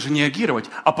на это даже не реагировать,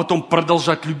 а потом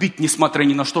продолжать любить, несмотря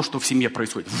ни на что в семье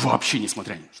происходит. Вообще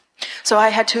несмотря ни на что. So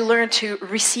I had to learn to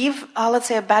receive, let's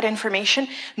say, a bad information,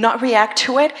 not react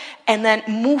to it, and then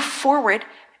move forward,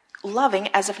 loving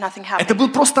as if nothing happened. Это был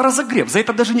просто разогрев. За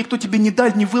это даже никто тебе не дал,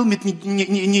 не вылмет,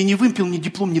 не вымпел, ни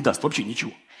диплом не даст. Вообще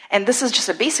ничего. And this is just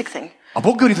a basic thing. А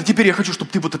Бог говорит, а теперь я хочу, чтобы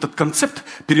ты вот этот концепт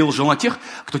переложил на тех,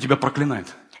 кто тебя проклинает.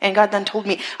 And God then told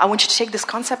me, I want you to take this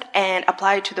concept and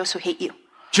apply it to those who hate you.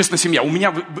 Честно, семья, у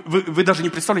меня, вы даже не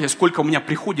представляете, сколько у меня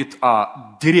приходит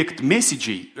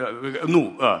директ-месседжей,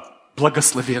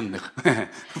 благословенных.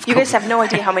 You guys have no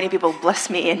idea how many people bless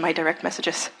me in my direct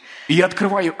messages. И я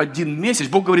открываю один месседж,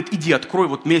 Бог говорит, иди, открой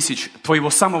вот месседж твоего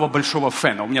самого большого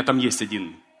фэна. У меня там есть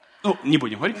один, не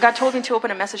будем говорить,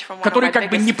 который как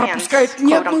бы не пропускает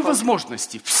ни одной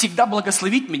возможности всегда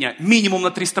благословить меня минимум на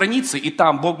 3 страницы, и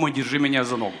там, Бог мой, держи меня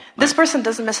за ногу. This person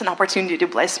doesn't miss an opportunity to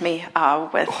bless me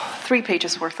with 3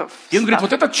 pages worth of И он говорит, stuff.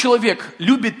 вот этот человек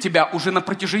любит тебя уже на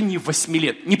протяжении 8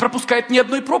 лет, не пропускает ни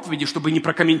одной проповеди, чтобы не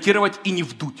прокомментировать и не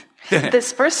вдуть.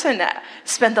 This person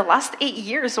spent the last 8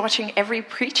 years watching every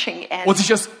preaching and Вот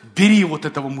сейчас бери вот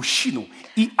этого мужчину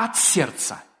и от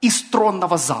сердца, из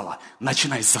тронного зала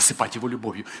начинай засыпать его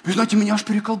любовью. Вы знаете, меня аж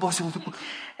переколбасило.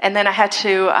 and then I had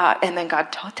to and then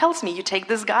God tells me you take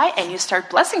this guy and you start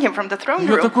blessing him from the throne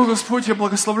Я room. такой, Господь, я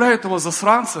благословляю этого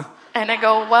засранца. And I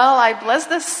go, well, I bless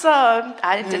this son.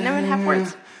 I didn't even have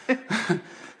words.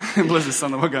 Bless the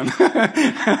son of a gun.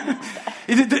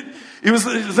 И вы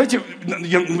знаете,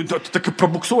 такая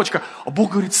пробуксовочка, а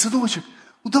Бог говорит, сыночек,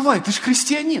 давай, ты же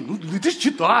христианин, ты же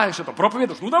читаешь это,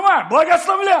 проповедуешь, давай,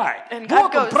 благословляй.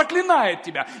 Вот он проклинает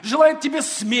тебя, желает тебе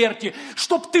смерти,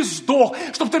 чтоб ты сдох,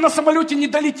 чтоб ты на самолете не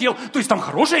долетел. То есть там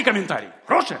хорошие комментарии,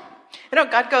 хорошие.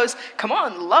 God goes, come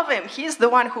on, love him. He's the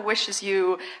one who wishes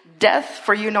you death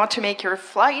for you not to make your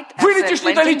flight. Вылетишь,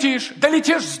 не долетишь,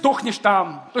 долетишь, сдохнешь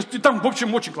там. То есть там, в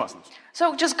общем, очень классно.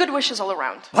 So just good wishes all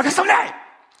around. Благословляй!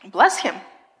 Bless him.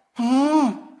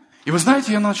 И вы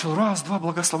знаете, я начал раз, два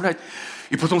благословлять.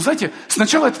 И потом, знаете,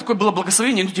 сначала это такое было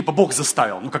благословение, Бог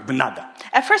заставил, как бы надо.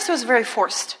 At first it was very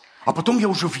forced. А потом я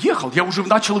уже въехал, я уже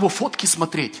начал его фотки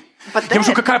смотреть. But Я then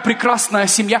вижу, какая прекрасная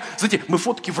семья. Знаете, мы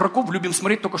фотки врагов любим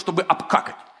смотреть только, чтобы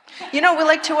обкакать. we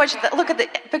like to look at the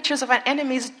pictures of our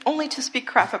enemies only to speak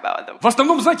crap about them. В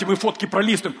основном, знаете, мы фотки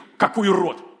пролистываем. Какой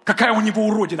урод, какая у него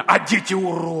уродина, а дети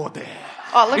уроды.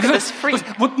 Oh, look И, at знаете, this то freak. есть,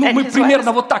 вот, and мы his примерно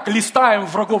wife вот так листаем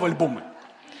врагов альбомы.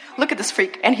 look at this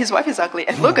freak, and his wife is ugly,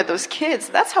 and look at those kids.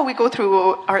 That's how we go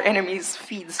through our enemies'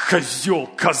 feeds. Козел,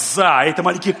 коза, это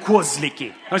маленькие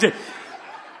козлики. Знаете,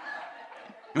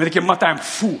 мы такие мотаем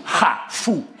фу, ха,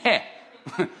 фу, хе.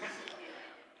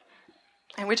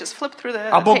 And we just flip through the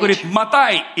А Бог page. говорит,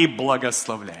 мотай и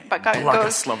благословляй. But God goes-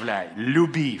 Благословляй.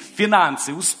 Люби,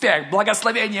 финансы, успех,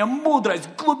 благословение, мудрость,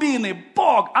 глубины,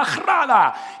 Бог,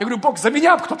 охрана. Я говорю, Бог, за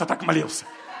меня бы кто-то так молился.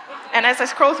 And as I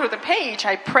scroll through the page,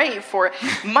 I pray for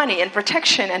money and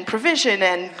protection and provision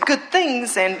and good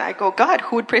things. And I go, God,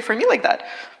 who would pray for me like that?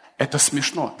 Это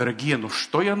смешно, дорогие, но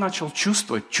что я начал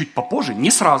чувствовать чуть попозже,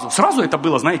 не сразу. Сразу это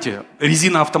было, знаете,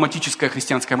 резиноавтоматическая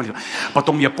христианская молитва.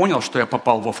 Потом я понял, что я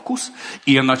попал во вкус,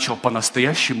 и я начал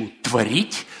по-настоящему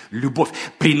творить любовь,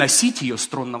 приносить ее с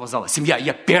тронного зала. Семья,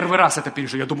 я первый раз это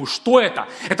пережил. Я думаю, что это?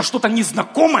 Это что-то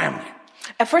незнакомое мне.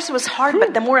 At first it was hard,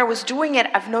 but the more I was doing it,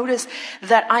 I've noticed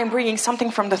that I'm bringing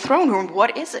something from the throne room.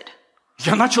 What is it?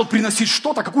 Я начал приносить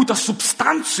что-то, какую-то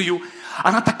субстанцию.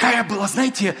 Она такая была,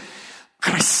 знаете,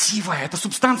 красивая. Эта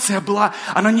субстанция была,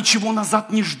 она ничего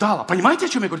назад не ждала. Понимаете, о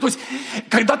чем я говорю? То есть,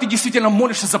 когда ты действительно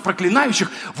молишься за проклинающих,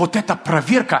 вот эта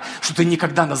проверка, что ты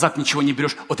никогда назад ничего не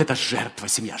берешь, вот это жертва,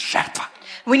 семья, жертва.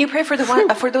 When you pray for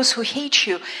those who hate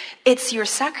you, it's your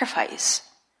sacrifice.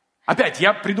 Опять,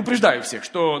 я предупреждаю всех,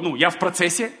 что, я в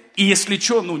процессе, и если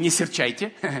что, не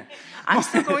серчайте. I'm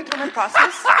still going through my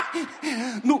process.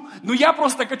 Я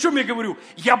просто, о чем я говорю?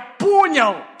 Я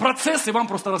понял процесс и вам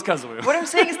просто рассказываю. What I'm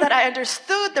saying is that I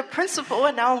understood the principle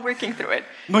and now I'm working through it.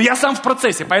 Но я сам в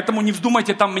процессе, поэтому не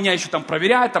вздумайте меня еще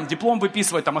проверять, диплом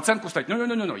выписывать, оценку ставить.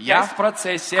 Я в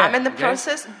процессе. I'm in the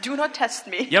process. Do not test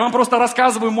me. Я вам просто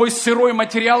рассказываю мой сырой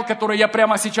материал, который я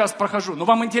прямо сейчас прохожу.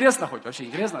 Вам интересно хоть? Вообще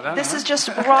интересно, да? This is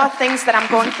just raw things that I'm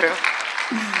going through.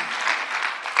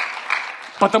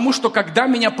 Потому что когда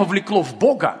меня повлекло в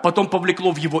Бога, потом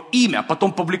повлекло в Его имя,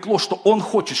 потом повлекло, что Он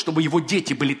хочет, чтобы Его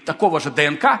дети были такого же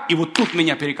ДНК, и вот тут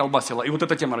меня переколбасило, и вот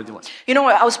эта тема родилась. You know,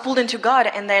 I was pulled into God,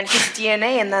 and then His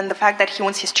DNA, and then the fact that He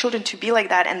wants His children to be like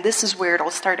that, and this is where it all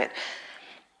started.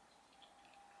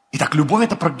 Итак, любовь –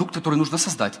 это продукт, который нужно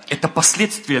создать. Это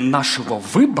последствие нашего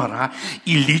выбора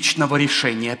и личного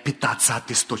решения питаться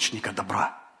от источника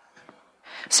добра.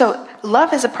 So,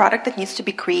 love is a product that needs to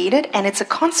be created, and it's a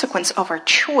consequence of our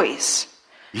choice.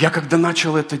 Я когда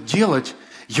начал это делать,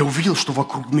 я увидел, что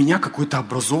вокруг меня какое-то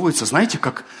образовывается, знаете,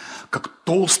 как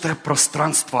толстое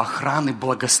пространство охраны,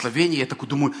 благословения. Я такой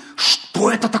думаю,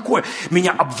 что это такое?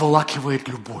 Меня обволакивает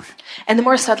любовь. And the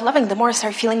more I start loving, the more I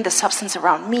start feeling the substance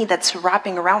around me that's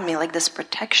wrapping around me like this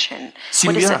protection.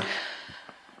 What is it?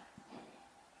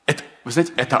 Вы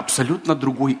знаете, это абсолютно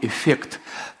другой эффект,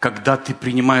 когда ты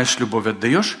принимаешь любовь,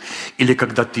 отдаешь, или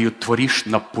когда ты ее творишь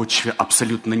на почве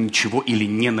абсолютно ничего или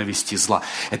ненависти, зла.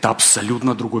 Это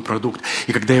абсолютно другой продукт.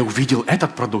 И когда я увидел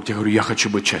этот продукт, я говорю, я хочу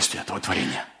быть частью этого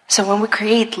творения. So when we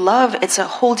create love, it's a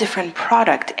whole different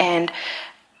product, and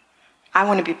I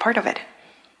want to be part of it.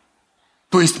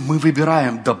 То есть мы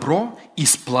выбираем добро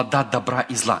из плода добра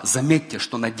и зла. Заметьте,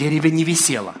 что на дереве не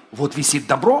висело. Вот висит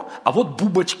добро, а вот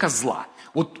бубочка зла.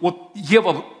 Вот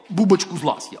Ева бубочку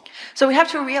зла съела. So we have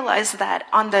to realize that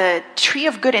on the tree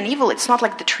of good and evil, it's not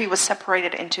like the tree was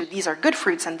separated into these are good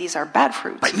fruits and these are bad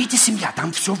fruits. Поймите, семья,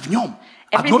 там все в нем.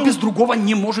 Одно без другого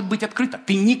не может быть открыто.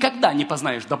 Ты никогда не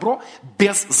познаешь добро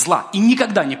без зла. И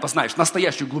никогда не познаешь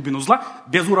настоящую глубину зла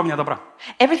без уровня добра.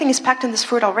 Everything is packed in this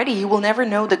fruit already. You will never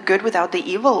know the good without the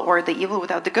evil or the evil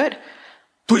without the good.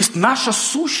 То есть наша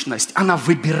сущность, она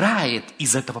выбирает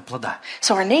из этого плода.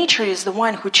 So our nature is the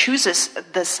one who chooses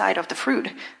the side of the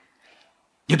fruit.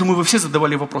 Я думаю, вы все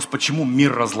задавали вопрос, почему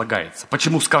мир разлагается.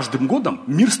 Почему с каждым годом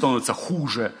мир становится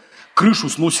хуже, крышу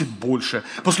сносит больше.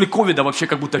 После ковида вообще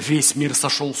как будто весь мир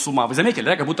сошел с ума. Вы заметили,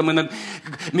 да? Как будто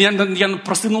я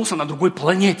проснулся на другой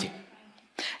планете.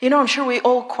 You know, I'm sure we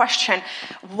all question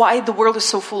why the world is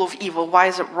so full of evil. Why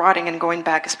is it rotting and going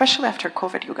back, especially after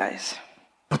COVID, you guys?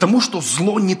 Потому что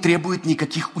зло не требует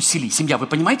никаких усилий. Семья, вы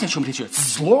понимаете, о чем речь идет?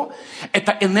 Зло –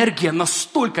 это энергия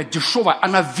настолько дешевая,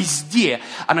 она везде.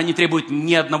 Она не требует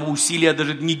ни одного усилия,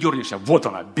 даже не дернешься. Вот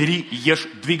она, бери, ешь,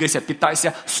 двигайся,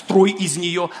 питайся, строй из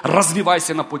нее,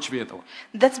 развивайся на почве этого.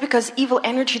 That's because evil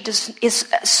energy is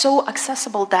so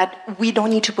accessible that we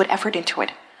don't need to put effort into it.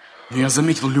 Но я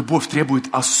заметил, любовь требует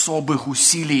особых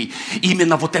усилий.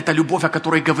 Именно вот эта любовь, о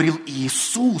которой говорил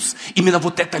Иисус, именно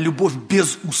вот эта любовь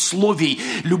без условий,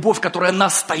 любовь, которая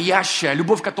настоящая,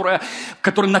 любовь, которая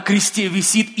на кресте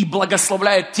висит и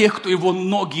благословляет тех, кто его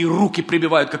ноги и руки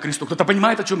прибивают ко кресту. Кто-то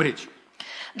понимает, о чем речь?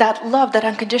 That love, that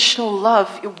unconditional love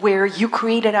where you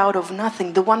created out of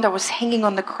nothing, the one that was hanging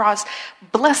on the cross,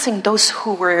 blessing those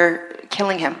who were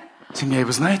killing him. Семья, и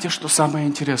вы знаете, что самое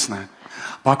интересное?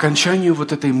 По окончанию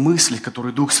вот этой мысли,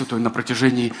 которую Дух Святой на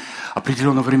протяжении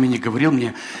определенного времени говорил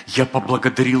мне, я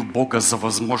поблагодарил Бога за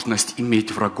возможность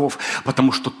иметь врагов,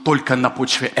 потому что только на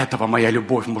почве этого моя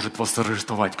любовь может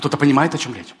восторжествовать. Кто-то понимает, о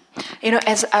чем речь? You know,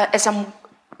 as I'm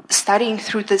studying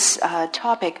through this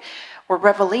topic or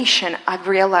revelation, I've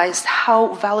realized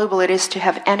how valuable it is to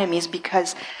have enemies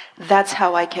because that's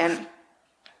how I can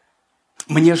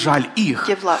Мне жаль их.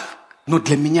 give love. Но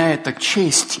для меня это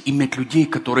честь иметь людей,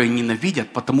 которые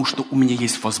ненавидят, потому что у меня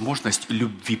есть возможность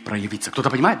любви проявиться.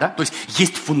 Кто-то понимает, да? То есть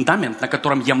есть фундамент, на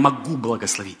котором я могу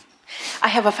благословить.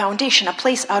 I have a foundation, a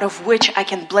place out of which I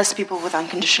can bless people with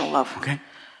unconditional love. Okay?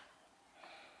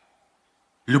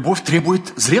 Любовь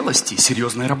требует зрелости,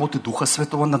 серьезной работы Духа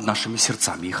Святого над нашими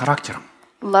сердцами и характером.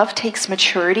 Love takes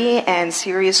maturity and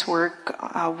serious work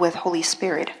with Holy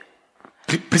Spirit.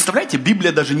 Представляете,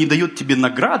 Библия даже не дает тебе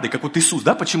награды, как вот Иисус,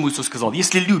 да, почему Иисус сказал,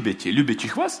 если любите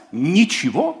любящих вас,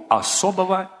 ничего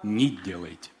особого не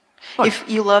делайте. If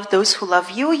you love those who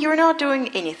love you, you're not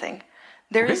doing anything.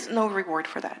 There is no reward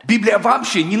for that. Библия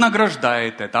вообще не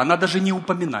награждает это, она даже не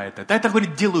упоминает это. Это,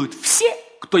 говорит, делают все,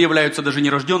 кто являются даже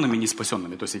нерожденными, не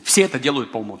спасенными. То есть все это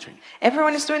делают по умолчанию.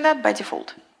 Everyone is doing that by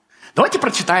default. Давайте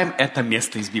прочитаем это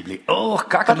место из Библии. Ох,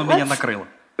 как оно меня накрыло.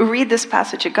 Read this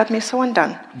passage. It got me so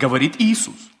undone. Говорит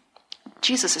Иисус.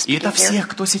 Jesus is И это speaking here. всех,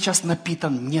 кто сейчас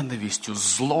напитан ненавистью,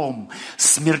 злом,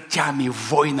 смертями,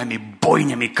 войнами,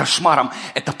 бойнями, кошмаром,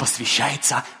 это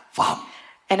посвящается вам.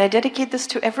 And I dedicate this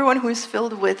to everyone who is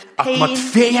filled with От pain,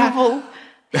 Матфея. evil,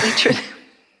 hatred.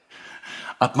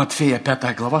 От Матфея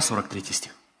 5 глава, 43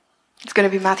 стих. It's going to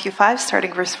be Matthew 5,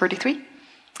 starting verse 43.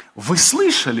 Вы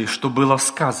слышали, что было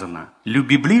сказано: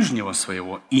 люби ближнего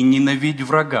своего и ненавидь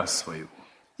врага своего.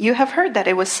 You have heard that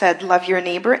it was said, love your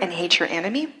neighbor and hate your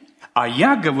enemy. А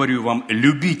я говорю вам,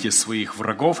 любите своих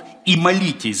врагов и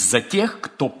молитесь за тех,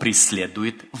 кто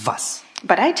преследует вас.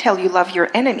 But I tell you, love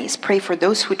your enemies, pray for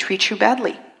those who treat you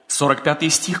badly.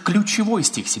 45 стих, ключевой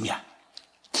стих, семья.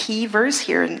 Key verse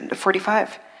here in 45.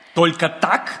 Только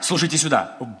так, слушайте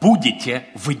сюда, будете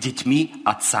вы детьми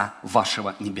Отца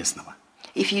вашего Небесного.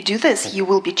 If you do this, you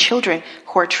will be children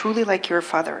who are truly like your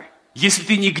father. Если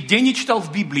ты нигде не читал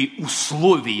в Библии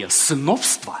условия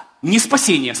сыновства, не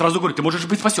спасения, сразу говорю, ты можешь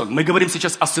быть спасен. Мы говорим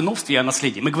сейчас о сыновстве и о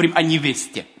наследии. Мы говорим о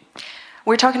невесте.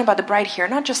 We're talking about the bride here,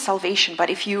 not just salvation, but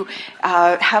if you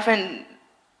haven't...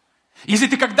 Если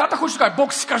ты когда-то хочешь сказать,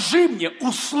 Бог, скажи мне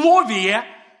условия,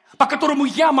 по которому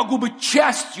я могу быть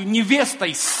частью,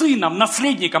 невестой, сыном,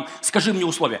 наследником, скажи мне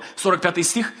условия. 45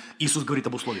 стих, Иисус говорит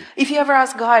об условиях. If you ever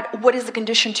ask God, what is the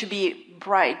condition to be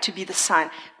bride, to be the son?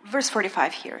 Verse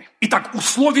 45 here. Итак,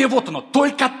 условие вот оно,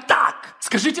 только так.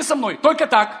 Скажите со мной, только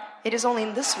так. It is only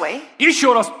in this way.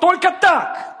 Еще раз, только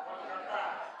так.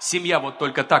 Семья, вот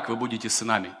только так вы будете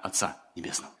сынами Отца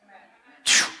Небесного.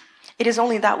 Тьфу. It is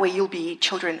only that way you'll be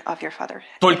children of your father.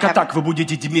 in Только heaven. так вы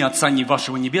будете детьми Отца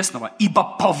вашего Небесного, ибо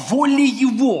по воле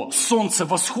Его солнце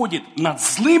восходит над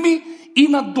злыми и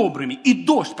над добрыми, и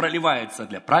дождь проливается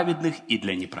для праведных и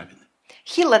для неправедных.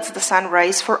 He lets the sun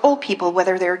rise for all people,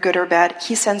 whether they're good or bad.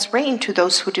 He sends rain to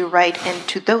those who do right and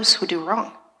to those who do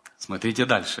wrong. Смотрите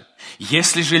дальше.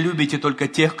 Если же любите только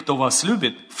тех, кто вас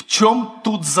любит, в чем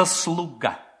тут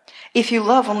заслуга? If you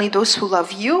love only those who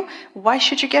love you, why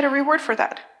should you get a reward for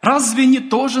that? Разве не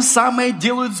то же самое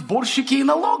делают сборщики и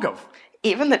налогов?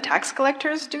 Even the tax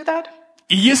collectors do that.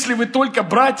 И если вы только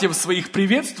братьев своих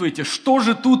приветствуете, что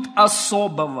же тут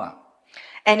особого?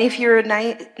 And if you're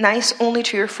nice only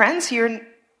to your friends, you're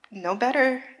no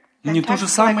better than Не то tax же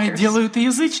самое collectors. делают и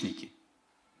язычники.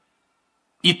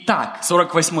 Итак,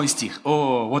 48 стих.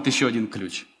 О, вот еще один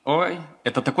ключ. Ой,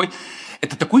 это такой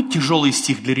тяжелый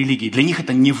стих для религии. Для них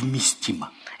это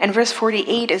невместимо. And verse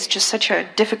 48 is just such a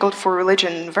difficult for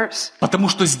religion verse. Потому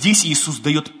что здесь Иисус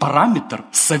дает параметр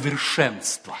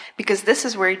совершенства. Because this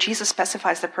is where Jesus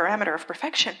specifies the parameter of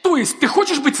perfection. То есть, ты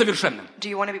хочешь быть совершенным? Do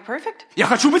you want to be perfect? Я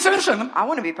хочу быть совершенным. I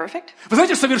want to be perfect. Вы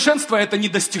знаете, совершенство – это не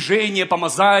достижение,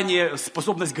 помазание,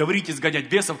 способность говорить, изгонять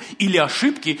бесов или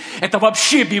ошибки. Это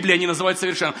вообще Библия не называет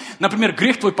совершенным. Например,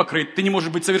 грех твой покрыт, ты не можешь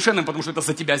быть совершенным, потому что это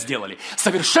за тебя сделали.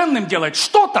 Совершенным делает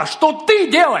что-то, что ты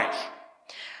делаешь.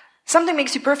 Something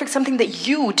makes you perfect, something that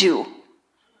you do.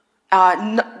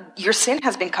 Your sin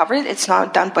has been covered, it's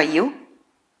not done by you.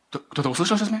 Кто-то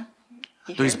услышал сейчас меня?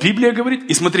 То есть Библия говорит,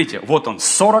 и смотрите, вот он,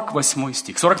 48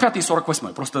 стих, 45 и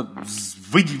 48. Просто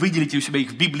выделите у себя их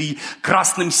в Библии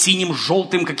красным, синим,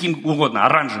 желтым, каким угодно,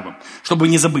 оранжевым, чтобы вы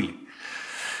не забыли.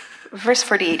 Verse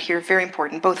 48 here, very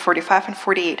important. Both 45 and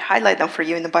 48. Highlight them for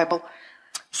you in the Bible.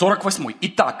 48.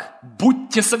 Итак,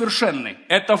 будьте совершенны.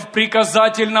 Это в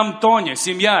приказательном тоне.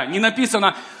 Семья. Не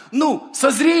написано,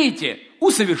 созреете,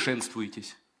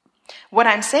 усовершенствуйтесь. What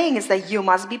I'm saying is that you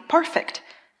must be perfect.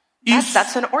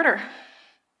 That's an order.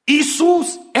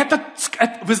 Иисус,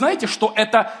 вы знаете, что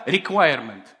это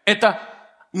requirement. Это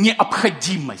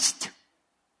необходимость.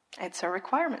 It's a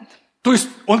requirement. То есть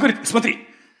он говорит, смотри,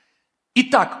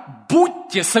 итак,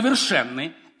 будьте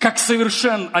совершенны, как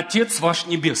совершен Отец ваш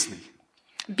Небесный.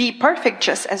 Be perfect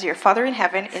just as your Father in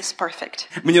heaven is perfect.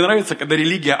 Мне нравится, когда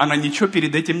религия, она ничего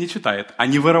перед этим не читает.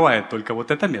 Они вырывают только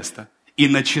вот это место и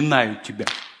начинают тебя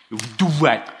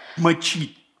вдувать,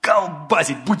 мочить,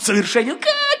 колбасить. Будь совершенен.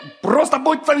 Как? Просто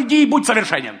будь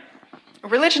совершенен.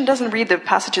 Religion doesn't read the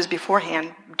passages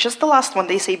beforehand. Just the last one,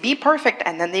 they say, be perfect,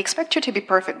 and then they expect you to be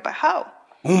perfect. But how?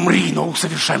 Умри, но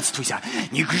усовершенствуйся.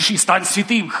 Не греши, стань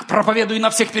святым. Проповедуй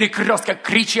на всех перекрестках,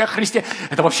 кричи о Христе.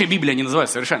 Это вообще Библия не называет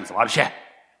совершенством. Вообще.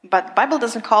 But the Bible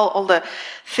doesn't call all the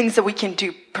things that we can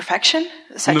do perfection,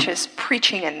 such as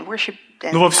preaching and worship.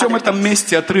 And Но во всем other этом things.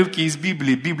 месте отрывки из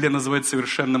Библии, Библия называет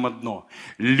совершенным одно.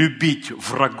 Любить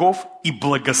врагов и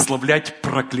благословлять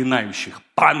проклинающих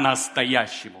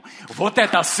по-настоящему. Вот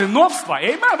это сыновство,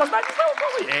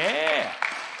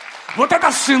 вот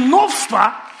это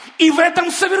сыновство, и в этом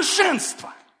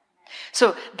совершенство.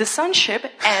 So the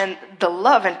sonship and the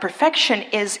love and perfection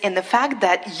is in the fact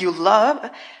that you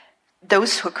love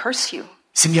those who curse you.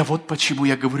 Семья, вот почему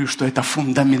я говорю, что это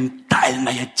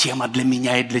фундаментальная тема для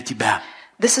меня и для тебя.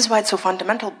 This is why it's so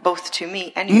fundamental both to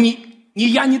me and you. Ни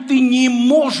я, ни ты не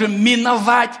можем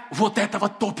миновать вот этого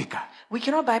топика. We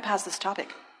cannot bypass this topic.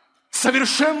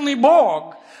 Совершенный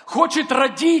Бог хочет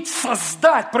родить,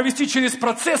 создать, провести через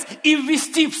процесс и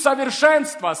ввести в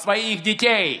совершенство своих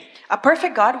детей. A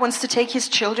perfect God wants to take his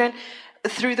children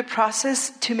through the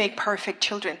process to make perfect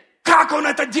children. Как он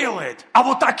это делает? А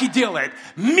вот так и делает.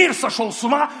 Мир сошел с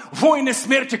ума, войны,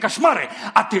 смерти, кошмары.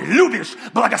 А ты любишь,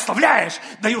 благословляешь,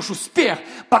 даешь успех,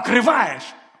 покрываешь.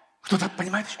 Кто-то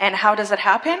понимает? And how does it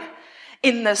happen?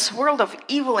 In this world of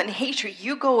evil and hatred,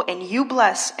 you go and you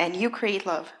bless and you create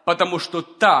love. Потому что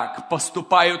так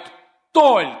поступают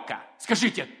только.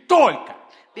 Скажите, только.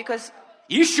 Because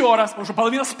Еще раз, потому что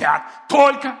половина спят.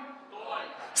 Только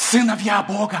сыновья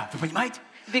Бога. Вы понимаете?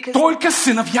 Because- Только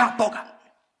сыновья Бога.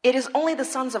 it is only the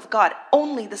sons of God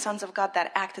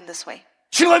that act in this way.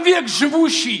 Человек,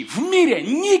 живущий в мире,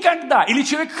 никогда, или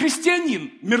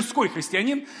человек-христианин, мирской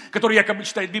христианин, который якобы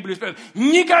читает Библию,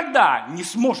 никогда не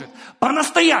сможет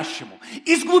по-настоящему,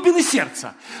 из глубины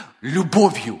сердца,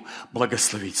 любовью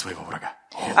благословить своего врага.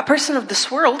 A person of this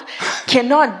world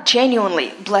cannot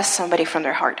genuinely bless somebody from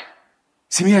their heart.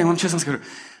 Семья, я вам честно скажу,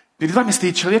 перед вами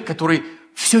стоит человек, который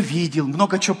все видел,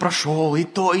 много чего прошел, и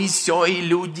то, и сё, и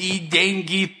люди, и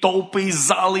деньги, и толпы, и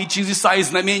залы, и чудеса, и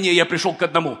знамения. Я пришел к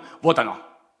одному. Вот оно.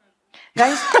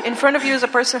 Guys, in front of you is a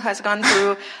person who has gone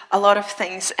through a lot of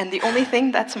things, and the only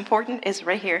thing that's important is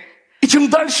right here. И чем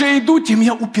дальше я иду, тем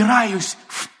я упираюсь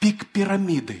в пик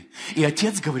пирамиды. И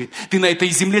отец говорит, ты на этой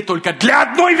земле только для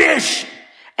одной вещи.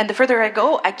 And the further I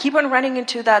go, I keep on running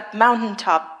into that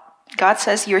mountaintop. God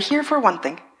says, you're here for one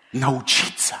thing.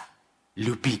 Научиться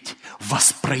любить,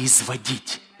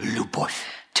 воспроизводить любовь.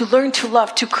 To learn to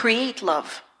love, to create love.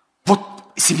 Вот,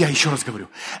 семья, еще раз говорю,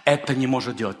 это не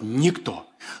может делать никто,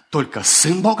 только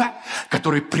Сын Бога,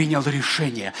 который принял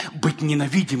решение быть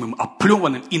ненавидимым,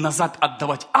 оплеванным и назад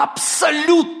отдавать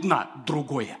абсолютно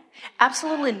другое.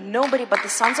 Absolutely nobody but the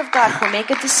sons of God who make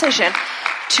a decision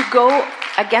to go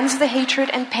against the hatred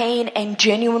and pain and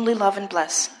genuinely love and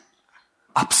bless.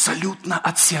 Абсолютно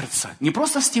от сердца. Не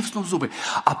просто стиснув зубы,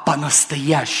 а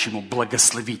по-настоящему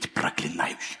благословить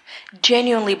проклинающих.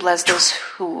 Genuinely bless those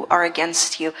who are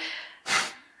against you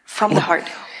from the heart.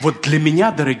 Вот для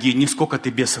меня, дорогие, не сколько ты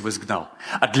бесов изгнал,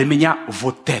 а для меня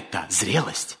вот эта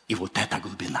зрелость и вот эта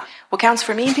глубина. What counts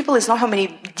for me, people, is not how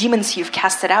many demons you've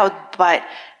casted out, but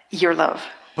your love.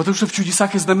 Потому что в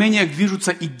чудесах и знамениях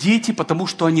движутся и дети, потому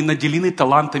что они наделены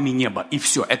талантами неба. И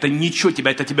все. Это ничего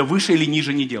тебя, это тебя выше или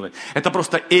ниже не делает. Это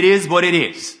просто it is what it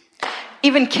is.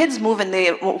 Even kids move in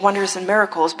the wonders and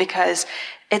miracles because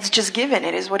it's just given.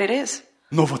 It is what it is.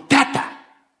 Но вот это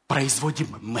производим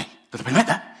мы. Кто-то понимает,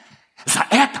 да? За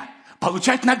это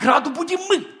получать награду будем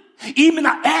мы. И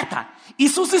именно это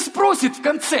Иисус и спросит в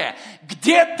конце,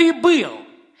 где ты был?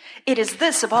 It is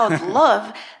this about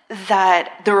love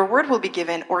that the reward will be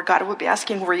given, or God will be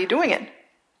asking, were you doing it?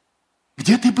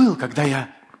 Где ты был, когда я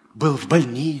был в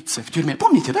больнице, в тюрьме?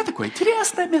 Помните, да, такое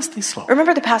интересное место и слово?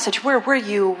 Remember the passage, where were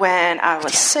you when I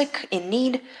was sick, in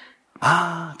need?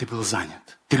 А, ты был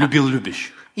занят. Ты любил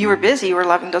любящих. You were busy, you were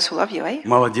loving those who love you, eh?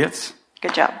 Молодец.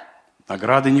 Good job.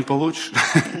 Награды не получишь.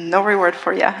 No reward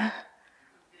for you.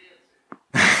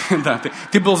 Да,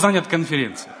 ты был занят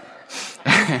конференцией.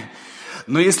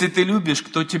 Но если ты любишь,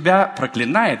 кто тебя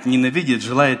проклинает, ненавидит,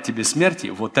 желает тебе смерти,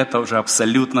 вот это уже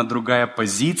абсолютно другая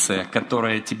позиция,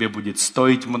 которая тебе будет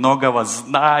стоить многого.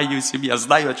 Знаю, семья,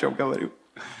 знаю, о чем говорю.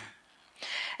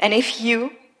 And if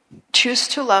you choose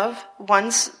to love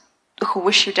ones who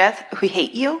wish you death, who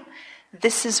hate you,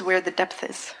 this is where the depth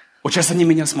is. Вот сейчас они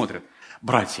меня смотрят.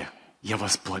 Братья, я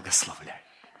вас благословляю.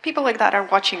 People like that are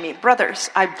watching me. Brothers,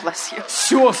 I bless you.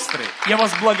 Сестры, я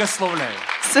вас благословляю.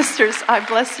 Sisters, I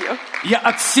bless you. Я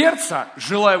от сердца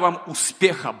желаю вам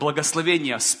успеха,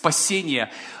 благословения,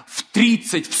 спасения в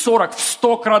 30, в 40, в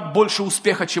 100 крат больше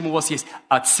успеха, чем у вас есть.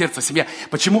 От сердца, семья.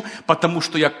 Почему? Потому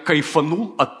что я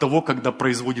кайфанул от того, когда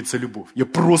производится любовь. Я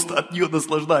просто от нее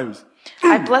наслаждаюсь.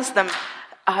 I bless them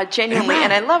genuinely,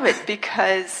 and I love it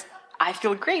because I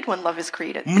feel great when love is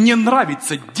created. Мне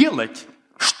нравится делать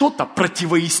что-то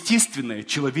противоестественное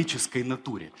человеческой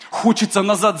натуре. Хочется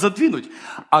назад задвинуть,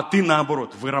 а ты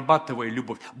наоборот, вырабатывай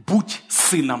любовь. Будь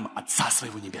сыном Отца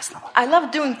своего Небесного. I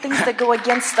love doing things that go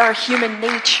against our human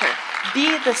nature.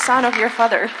 Be the son of your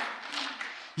father.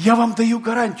 Я вам даю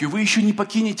гарантию, вы еще не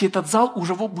покинете этот зал,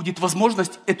 уже будет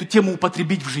возможность эту тему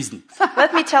употребить в жизни.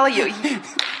 Let me tell you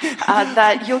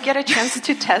that you'll get a chance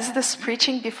to test this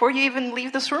preaching before you even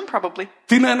leave this room, probably.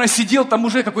 Ты, наверное, сидел, там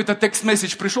уже какой-то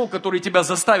текст-месседж пришел, который тебя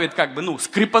заставит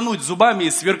скрипануть зубами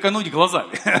и сверкануть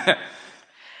глазами.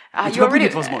 У тебя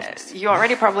будет возможность. You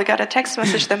already probably got a text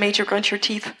message that made you crunch your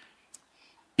teeth.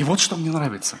 И вот что мне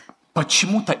нравится.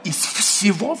 Почему-то из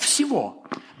всего-всего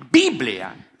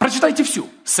Библия, прочитайте всю,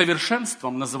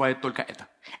 совершенством называет только это.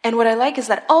 And what I like is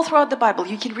that all throughout the Bible,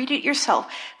 you can read it yourself,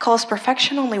 calls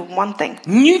perfection only one thing.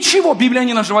 Ничего Библия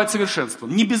не называет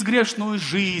совершенством. Ни безгрешную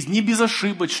жизнь, ни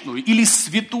безошибочную, или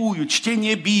святую,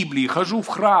 чтение Библии, хожу в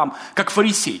храм, как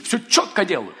фарисей. Все четко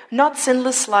делаю. Not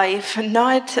sinless life,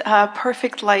 not a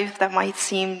perfect life that might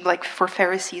seem like for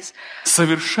Pharisees.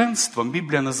 Совершенством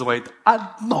Библия называет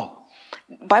одно.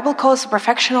 Bible calls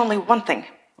perfection only one thing.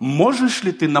 Можешь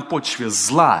ли ты на почве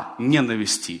зла,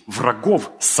 ненависти,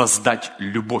 врагов создать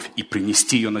любовь и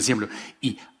принести ее на землю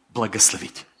и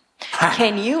благословить?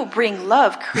 Can you bring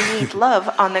love, create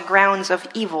love on the grounds of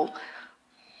evil?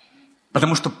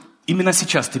 Потому что именно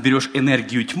сейчас ты берешь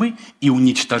энергию тьмы и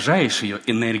уничтожаешь ее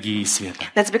энергией света.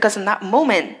 That's because in that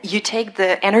moment you take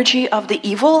the energy of the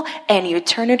evil and you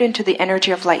turn it into the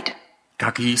energy of light.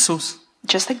 Как Иисус,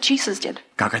 Just like Jesus did.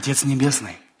 как Отец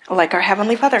Небесный. Like our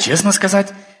Heavenly Father. Честно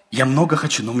сказать, я много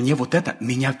хочу, но мне вот это,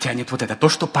 меня тянет вот это. То,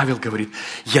 что Павел говорит,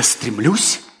 я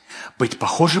стремлюсь быть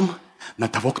похожим на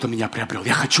того, кто меня приобрел.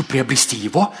 Я хочу приобрести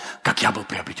его, как я был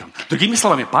приобретен. Другими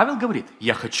словами, Павел говорит,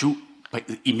 я хочу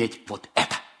иметь вот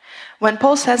это. When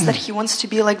Paul says that he wants to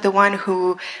be like the one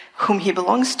whom he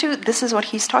belongs to, this is what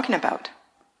he's talking about.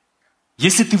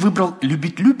 Если ты выбрал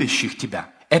любить любящих тебя,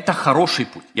 это хороший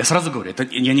путь. Я сразу говорю,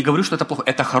 я не говорю, что это плохо.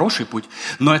 Это хороший путь,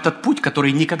 но этот путь,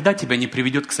 который никогда тебя не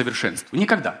приведет к совершенству.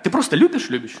 Никогда. Ты просто любишь.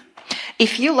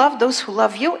 If you love those who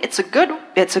love you, it's a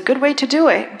good way to do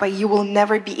it, but you will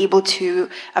never be able to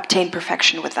obtain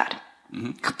perfection with that.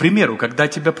 К примеру, когда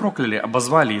тебя прокляли,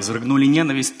 обозвали, изрыгнули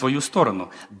ненависть в твою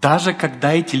сторону, даже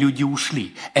когда эти люди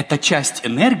ушли, эта часть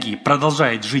энергии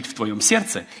продолжает жить в твоем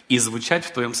сердце и звучать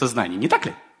в твоем сознании. Не так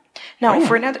ли? Now,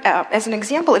 as an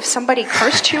example, if somebody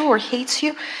cursed you or hates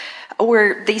you,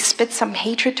 or they spit some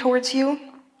hatred towards you,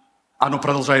 Оно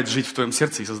продолжает жить в твоем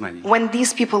сердце и сознании. when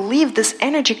these people leave, this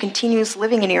energy continues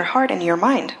living in your heart and your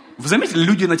mind. Вы заметили,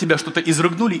 люди на тебя что-то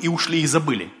изрыгнули и ушли и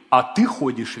забыли, а ты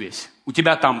ходишь весь. У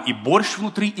тебя там и борщ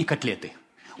внутри, и котлеты.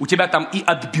 У тебя там и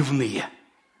отбивные.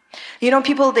 You know,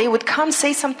 people, they would come,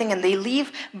 say something, and they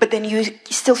leave, but then you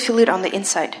still feel it on the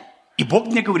inside. И Бог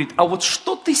мне говорит, а вот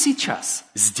что ты сейчас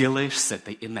сделаешь с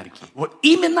этой энергией? Вот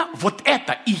именно вот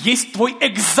это и есть твой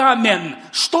экзамен.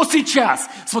 Что сейчас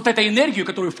с вот этой энергией,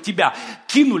 которую в тебя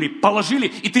кинули, положили,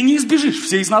 и ты не избежишь.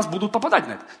 Все из нас будут попадать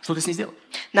на это. Что ты с ней сделал?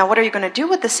 Now, what are you going to do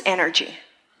with this energy?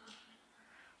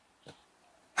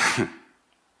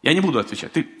 Я не буду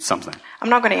отвечать, ты сам знаешь. I'm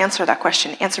not going to answer that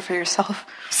question. Answer for yourself.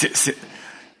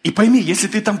 И пойми, если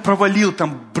ты там провалил,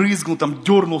 там брызгнул, там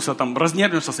дернулся, там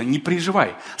разнервничался, не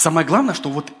переживай. Самое главное, что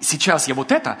вот сейчас я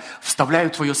вот это вставляю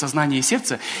в твое сознание и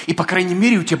сердце, и, по крайней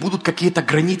мере, у тебя будут какие-то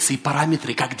границы и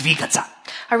параметры, как двигаться.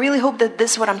 I really hope that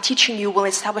this, what I'm teaching you, will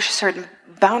establish certain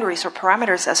boundaries or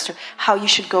parameters as to how you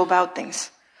should go about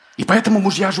things. И поэтому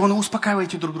мужья, жены,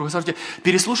 успокаивайте друг друга. Скажите,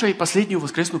 переслушай последнюю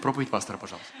воскресную проповедь пастора,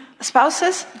 пожалуйста.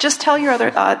 Spouses, just tell your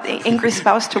other angry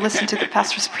spouse to listen to the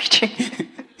pastor's preaching.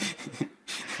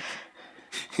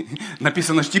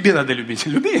 Написано, что тебе надо любить.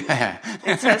 Люби.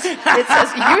 It says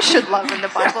you should love in the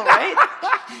Bible, right?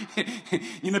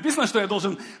 Не написано, что я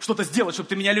должен что-то сделать, чтобы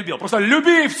ты меня любил. Просто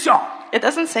люби и все. It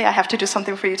doesn't say I have to do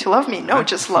something for you to love me. No,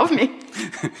 just love me.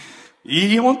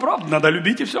 И он прав, надо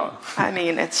любить и все. I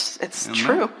mean, it's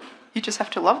true. You just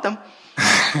have to love them.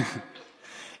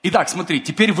 Итак, смотри,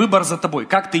 теперь выбор за тобой.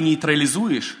 Как ты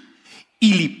нейтрализуешь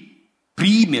или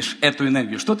примешь эту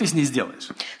энергию? Что ты с ней сделаешь?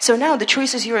 So now the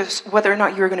choice is yours whether or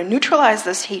not you're going to neutralize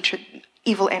this hatred,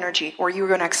 evil energy, or you're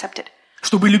going to accept it.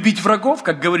 Чтобы любить врагов,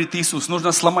 как говорит Иисус,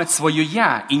 нужно сломать свое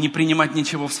 «я» и не принимать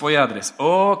ничего в свой адрес.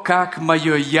 О, как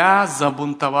мое «я»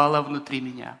 забунтовало внутри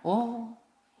меня. О.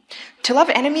 To love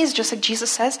enemies, just like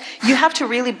Jesus says, you have to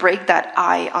really break that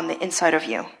I on the inside of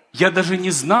you. Я даже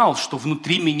не знал, что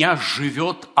внутри меня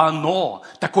живет оно,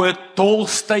 такое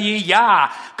толстое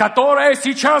 «я», которое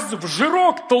сейчас в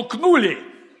жирок толкнули.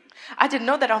 I didn't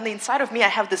know that on the inside of me I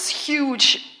have this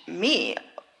huge me.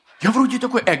 Я вроде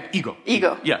такой эго.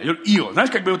 Ego. Знаешь,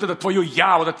 как бы вот это твое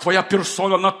я, вот это твоя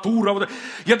персона, натура. Вот это.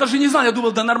 Я даже не знал, я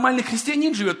думал, да нормальный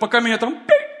христианин живет, пока меня там...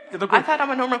 Я такой, I thought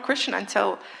I'm a normal Christian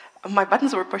until my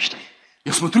buttons were pushed.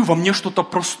 я смотрю, во мне что-то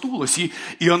простулось, и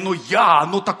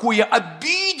оно такое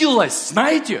обиделось,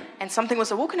 знаете? And something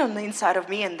was awoken on the inside of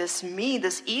me, and this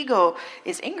ego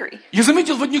is angry. Я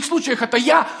заметил, в одних случаях это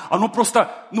я, оно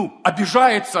просто,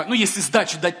 обижается, если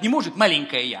сдачи дать не может,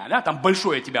 маленькое я, да, там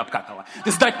большое тебя обкакало.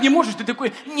 Ты сдать не можешь, ты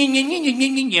такой,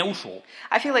 не, ушел.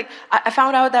 I feel like I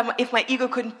found out that if my ego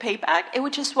couldn't pay back, it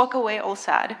would just walk away all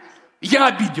sad. Я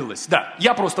обиделась, да,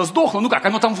 я просто сдохла,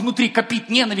 оно там внутри копит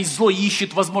ненависть, зло и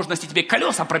ищет возможности тебе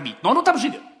колеса пробить, но оно там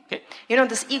живет. Okay? You know,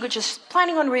 this ego just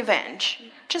planning on revenge,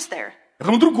 just there.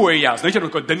 Потом другое я, знаете, оно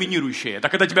такое доминирующее. Это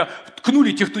когда тебя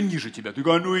ткнули те, кто ниже тебя. Ты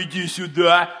говоришь, иди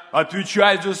сюда,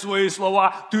 отвечай за свои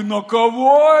слова. Ты на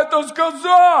кого это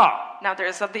сказал? Now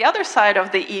there's the other side of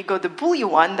the ego, the bully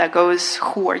one that goes,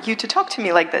 who are you to talk to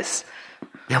me like this?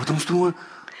 Я потом думаю,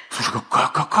 слушай, какая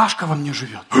какашка во мне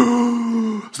живет.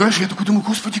 Знаешь, я такой думаю,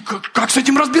 Господи, как с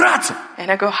этим разбираться? And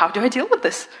I go, how do I deal with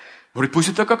this? Говорит, пусть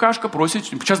эта какашка просит,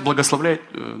 сейчас благословляет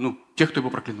тех, кто его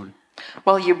проклянули.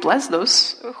 Well, you bless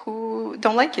those who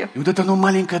don't like you. И вот это оно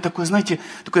маленькое такое, знаете,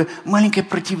 такое маленькое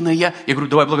противное я. Я говорю,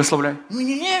 давай благословляй.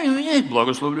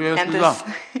 Благословляю, я And сказал.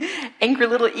 this angry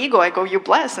little ego, I go, you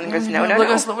bless. And he goes, no.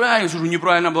 Благословляю, слушай,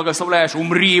 неправильно благословляешь,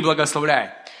 умри,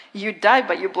 благословляй. You die,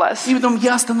 but you bless. И потом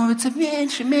я становится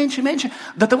меньше,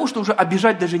 до того, что уже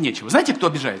обижать даже нечего. Знаете, кто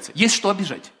обижается? Есть что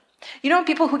обижать. You know,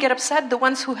 people who get upset, the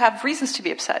ones who have reasons to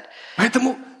be upset.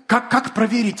 Поэтому как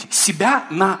проверить себя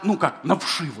на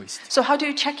вшивость? So how do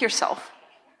you check yourself?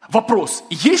 Вопрос,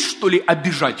 есть что ли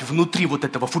обижать внутри вот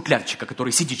этого футлярчика,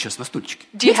 который сидит сейчас на стульчике?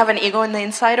 Do you have an ego in the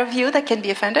inside of you that can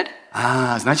be offended?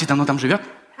 Значит, оно там живет?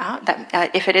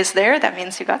 If it is there, that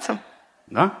means you got some.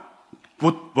 Да?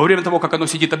 Вот во время того, как оно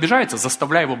сидит, обижается,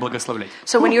 заставляй его благословлять.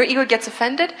 So when your ego gets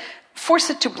offended,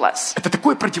 force it to bless. Это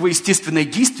такое противоестественное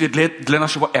действие для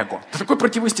нашего эго. Это такое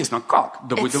противоестественное. Как?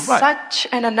 Давай. It's such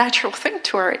an unnatural thing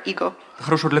to our ego.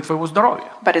 Хорошо для твоего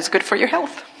здоровья. But it's good for your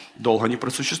health. Долго не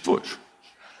просуществуешь.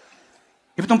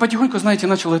 И потом потихоньку, знаете,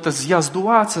 начало это я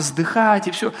сдуваться, сдыхать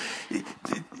и все.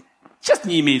 Сейчас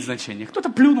не имеет значения. Кто-то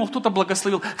плюнул, кто-то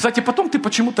благословил. Кстати, потом ты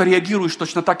почему-то реагируешь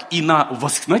точно так и на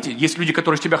вас. Знаете, есть люди,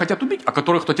 которые тебя хотят убить, а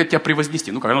которые хотят тебя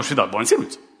превознести. Оно всегда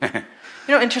балансируется.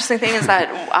 You know, interesting thing is that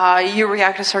you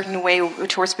react a certain way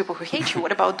towards people who hate you.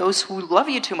 What about those who love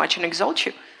you too much and exalt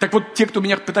you? Так вот, те, кто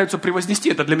меня пытаются превознести,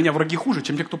 это для меня враги хуже,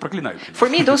 чем те, кто проклинают. For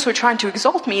me, those who are trying to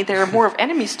exalt me, they are more of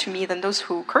enemies to me than those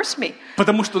who curse me.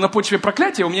 Потому что на почве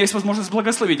проклятия у меня есть возможность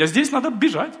благословить, а здесь надо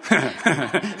бежать.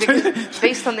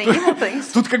 Based on the evil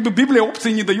things. Тут как бы Библия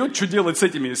опции не дает, что делать с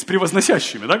этими, с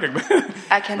превозносящими, да, как бы.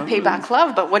 I can pay back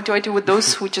love, but what do I do with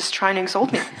those who just try and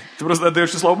exalt me? Ты просто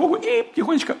отдаешь славу Богу и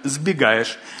тихонечко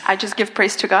сбегаешь. I just give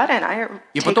praise to God and I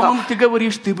И take потом off. ты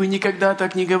говоришь, ты бы никогда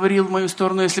так не говорил в мою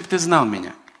сторону, если бы ты знал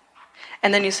меня.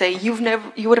 And then you say, you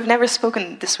would have never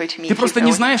spoken this way to me. Ты if просто you'd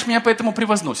не known. знаешь меня, поэтому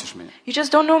превозносишь меня. You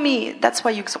just don't know me, that's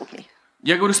why you exalt me.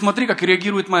 Я говорю, смотри, как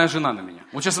реагирует моя жена на меня.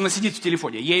 Вот сейчас она сидит в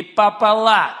телефоне, ей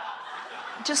попала.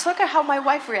 Just look at how my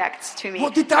wife reacts to me.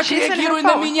 Вот и так She's in her реагируй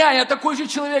на phone. меня, я такой же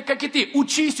человек, как и ты.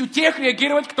 Учись у тех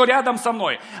реагировать, кто рядом со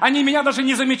мной. Они меня даже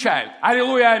не замечают.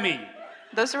 Аллилуйя, аминь.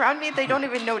 Those around me, they don't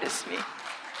even notice me.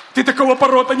 Ты такого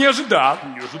поворота не ожидал.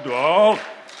 Не ожидал.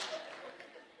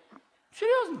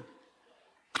 Серьезно.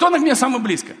 Кто на меня самый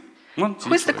близко? Вон,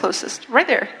 Who is the closest? Right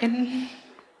there.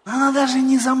 Она даже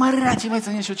не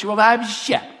заморачивается ничего, чего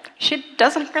вообще. She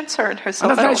doesn't concern herself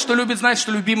Она at all. знает, что любит, знает,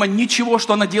 что любима. Ничего,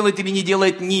 что она делает или не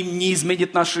делает, не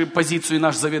изменит нашу позицию и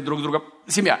наш завет друг друга.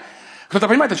 Семья. Кто-то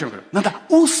понимает, о чем я говорю? Надо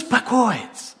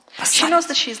успокоиться. She knows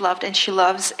that she's loved and she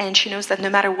loves, and she knows that no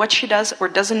matter what she does or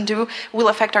doesn't do will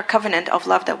affect our covenant of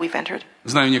love that we've entered.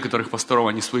 Знаю некоторых пасторов,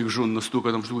 они своих жен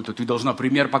настукают, что ты должна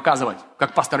пример показывать,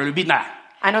 как пастора любить надо.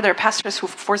 I know there are pastors who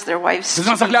force their wives Ты to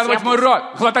должна be заглядывать в мой examples.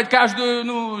 рот, хватать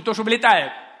каждую, то, что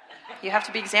влетает. You have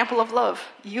to be example of love.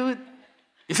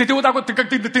 Если ты вот так вот,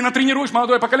 ты натренируешь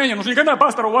молодое поколение, ну никогда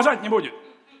пастора уважать не будет.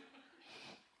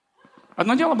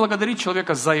 Одно дело благодарить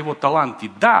человека за его талант и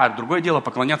дар, другое дело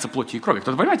поклоняться плоти и крови.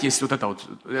 Кто-то понимаете, есть вот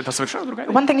это совершенно другая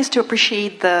вещь. One thing is to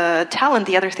appreciate the talent,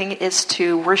 the other thing is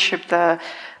to worship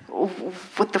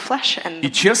with the flesh and И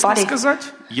the честно body.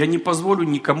 сказать, я не позволю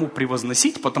никому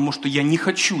превозносить, потому что я не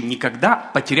хочу никогда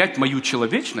потерять мою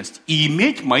человечность и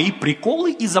иметь мои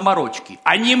приколы и заморочки.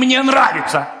 Они мне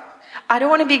нравятся. I don't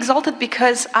want to be exalted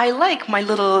because I like my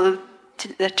little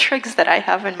the tricks that I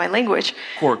have in my language.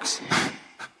 Quirks.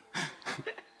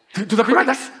 Ты понимаешь,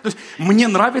 да? То есть мне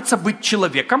нравится быть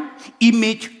человеком,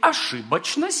 иметь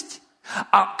ошибочность,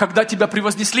 А когда тебя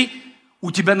превознесли,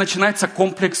 у тебя начинается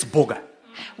комплекс Бога.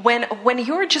 When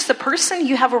you're just a person,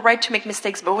 you have a right to make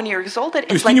mistakes, but when you're exalted, То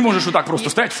it's есть ты like не можешь вот так просто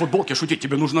стоять в футболке, шутить.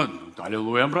 Тебе нужно,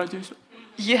 аллилуйя, братья и сестры.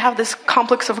 you have this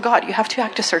complex of God. You have to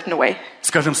act a certain way.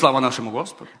 Скажем слава нашему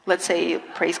Господу. Let's say,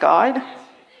 praise God.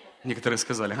 Некоторые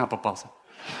сказали, попался.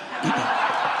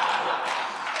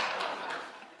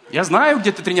 Я знаю,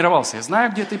 где ты тренировался, я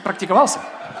знаю, где ты практиковался.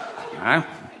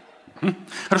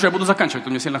 Хорошо, я буду заканчивать, у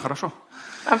меня сильно хорошо.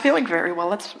 I'm feeling very well.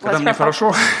 Let's Когда мне wrap up.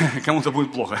 хорошо, кому-то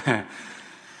будет плохо.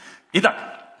 Итак,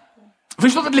 вы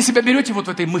что-то для себя берете вот в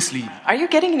этой мысли? Are you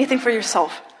getting anything for yourself?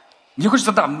 Мне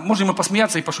хочется, да, можем и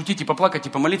посмеяться, и пошутить, и поплакать, и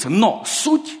помолиться, но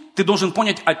суть ты должен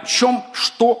понять, о чем,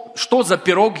 что за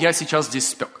пирог я сейчас здесь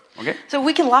спек. Okay? So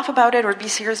we can laugh about it or be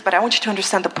serious, but I want you to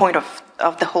understand the point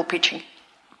of the whole preaching.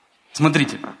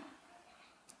 Смотрите,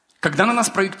 когда на нас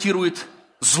проектирует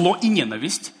зло и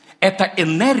ненависть, эта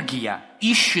энергия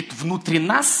ищет внутри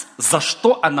нас, за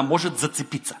что она может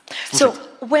зацепиться. So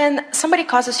when somebody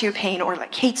causes you pain or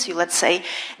like hates you, let's say,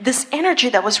 this energy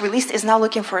that was released is now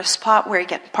looking for a spot where it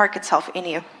can park itself in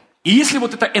you. И если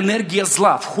вот эта энергия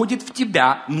зла входит в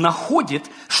тебя, находит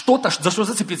что-то, за что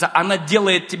зацепиться, она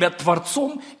делает тебя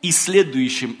творцом и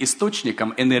следующим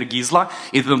источником энергии зла,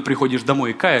 и ты потом приходишь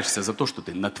домой и каешься за то, что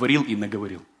ты натворил и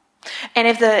наговорил. And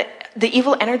if the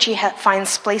evil energy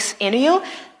finds place in you,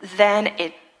 then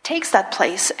it takes that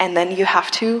place, and then you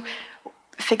have to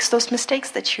fix those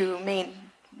mistakes that you made.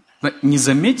 Не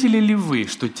заметили ли вы,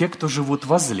 что те, кто живут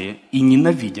во зле и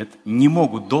ненавидят, не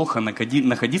могут долго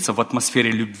находиться в атмосфере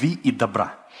любви и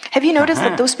добра? Have you noticed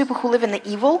that those people who live in the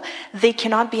evil, they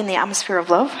cannot be in the atmosphere of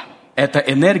love? Эта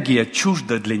энергия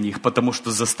чужда для них, потому что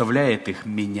заставляет их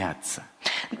меняться.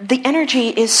 The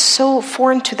energy is so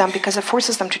foreign to them because it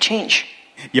forces them to change.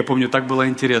 Я помню, так было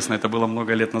интересно, это было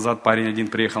много лет назад, парень один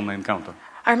приехал на Encounter.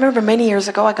 I remember many years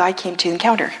ago a guy came to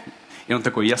Encounter. И он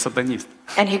такой, я сатанист.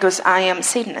 And he goes, I am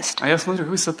Satanist. А я смотрю,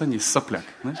 вы сатанист, сопляк.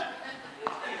 Знаешь?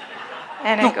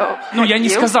 And I go, Ну, я не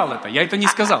 "You?" сказал это, я это не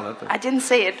сказал. Это. I didn't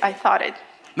say it, I thought it.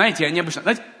 Знаете, они обычно...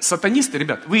 Знаете, сатанисты,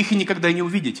 ребят, вы их и никогда не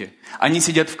увидите. Они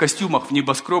сидят в костюмах, в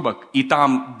небоскребах, и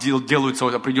там делаются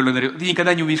определенные... Ты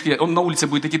никогда не увидишь, он на улице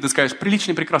будет идти, ты скажешь,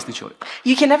 приличный, прекрасный человек.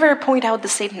 You can never point out the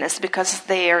Satanists because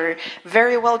they are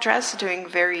very well dressed, doing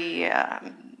very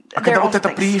А their когда own вот это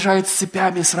things. приезжает с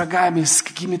цепями, с рогами, с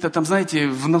какими-то там, знаете,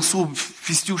 в носу,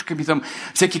 фистюшками, там,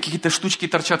 всякие какие-то штучки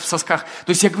торчат в сосках.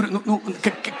 То есть я говорю,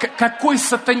 какой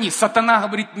сатанист? Сатана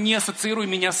говорит, не ассоциируй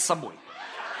меня с собой.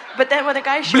 But then when the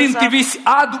guy shows Блин, ты up весь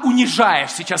ад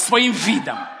унижаешь сейчас своим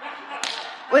видом.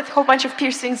 with a whole bunch of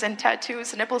piercings and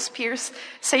tattoos, nipples pierced,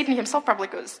 Satan himself probably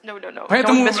goes, no,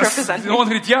 Поэтому don't misrepresent me. он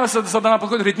говорит, сатана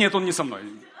подходит, говорит, нет, он не со мной.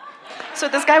 So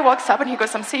this guy walks up and he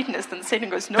goes, I'm Satanist, and Satan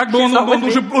goes, no, Как бы he's not with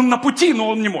me. он на пути, но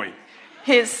он не мой.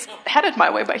 He's headed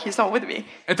my way, but he's not with me.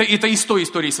 Это из той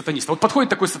истории сатаниста. Вот подходит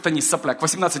такой сатанист-сопляк,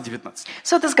 18-19.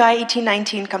 So this guy, 18,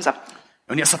 19, comes up.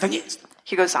 Он я сатанист.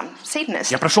 He goes, I'm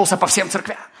Satanist. Я прошелся по всем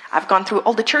церквям. I've gone through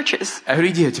all the churches. Я говорю,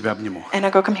 иди, я тебя обниму. And I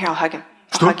go, come here, I'll hug him.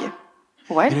 I'll Что? hug you.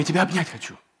 What? Я тебя обнять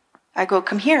хочу. I go,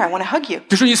 come here, I want to hug you.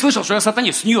 Ты что, не слышал, что я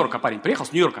сатанист? С Нью-Йорка парень приехал,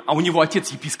 с Нью-Йорка, а у него отец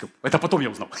епископ. Это потом я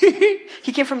узнал.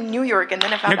 He came from New York, and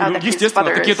then I Я found out говорю, that his естественно,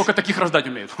 father такие is... только таких рождать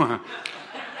умеют.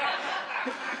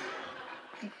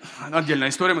 Отдельная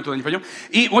история, мы туда не пойдем.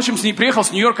 И, в общем, приехал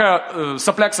с Нью-Йорка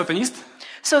сопляк-сатанист.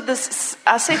 So this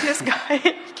Satanist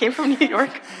guy came from New York,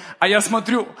 А я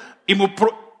смотрю,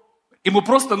 ему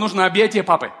просто нужно объятие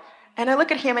папы. and I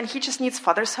look at him, and he just needs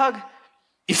father's hug.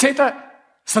 И вся эта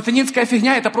сатанинская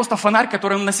фигня, это просто фонарь,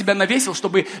 который он на себя навесил,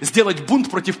 чтобы сделать бунт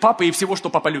против папы и всего, что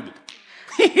папа любит.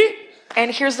 And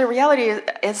here's the reality,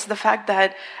 is the fact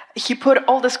that he put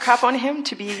all this crap on him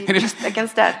to be just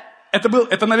against dad.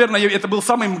 Это, наверное, это был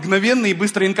самый мгновенный и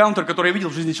быстрый энкаунтер, который я видел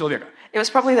в жизни человека. It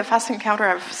was probably the fastest encounter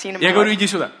I've seen in my Я говорю, life. иди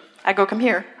сюда. I go, come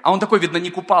here. А он такой, видно, не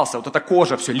купался. Вот эта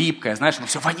кожа все липкая, знаешь, он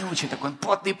все вонючий такой, он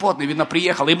потный, видно,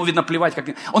 приехал. Ему, видно, плевать, как...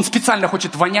 Он специально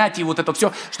хочет вонять, и вот это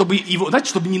все, чтобы его, знаете,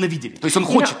 чтобы ненавидели. То есть он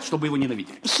хочет, чтобы его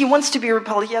ненавидели. He wants to be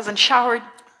repelled. He hasn't showered.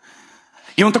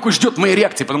 И он такой ждет моей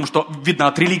реакции, потому что, видно,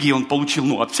 от религии он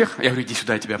получил, от всех. Я говорю, иди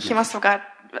сюда, я тебя He обниму. must have got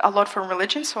a lot from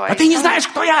religion, so А ты не знаешь,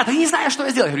 кто я, ты не знаешь, что я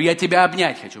сделал. Я говорю, я тебя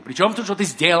обнять хочу. Причем тут, что ты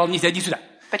сделал, нельзя, иди сюда.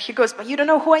 But he goes, but you don't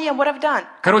know who I am, what I've done. I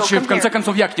go, Короче, come в конце here.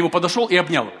 концов, я к нему подошел и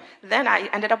обнял его. Then I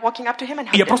ended up walking up to him and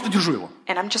И я hugged просто him. держу его.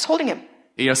 And I'm just holding him.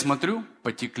 И я смотрю,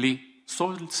 потекли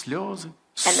слезы,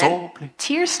 And then сопли.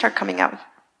 tears start coming out.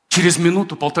 Через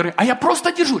минуту-полторы. А я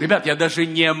просто держу. Ребят, я даже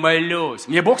не молюсь.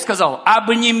 Мне Бог сказал,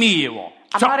 обними его.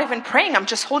 I'm Всё. not even praying, I'm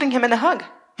just holding him in a hug.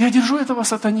 Я держу этого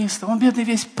сатаниста. Он, бедный,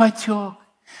 весь потек.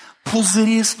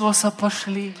 Пузыри с носа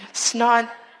пошли. Snot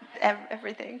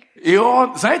everything. И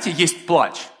он, знаете, есть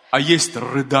плач, а есть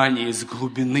рыдание из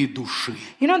глубины души.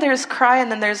 You know, there's cry,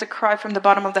 and then there's a cry from the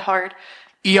bottom of the heart.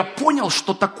 И я понял,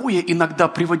 что такое иногда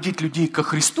приводить людей ко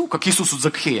Христу, как Иисусу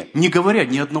Закхея, не говоря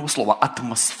ни одного слова,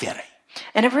 атмосферой.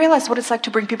 And I've realized what it's like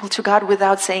to bring people to God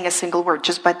without saying a single word,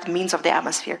 just by the means of the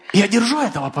atmosphere. Я держу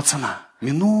этого пацана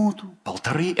минуту,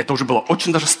 полторы. Это уже было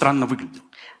очень даже странно выглядело.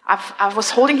 I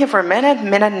was holding him for a minute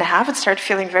and a half. It started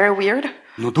feeling very weird.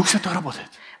 Но Дух Святой работает.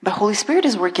 But Holy Spirit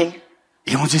is working.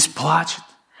 И он здесь плачет,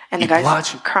 And и the guy's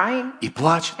плачет, crying и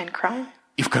плачет. and crying.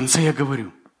 И в конце я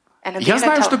говорю. And at the Я end I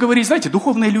знаю, что tell, говорить. Знаете,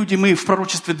 духовные люди, мы в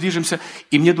пророчестве движемся.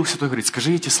 И мне Дух Святой говорит,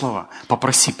 скажи эти слова.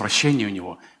 Попроси прощения у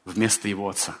него вместо его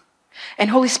отца. and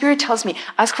Holy Spirit tells me,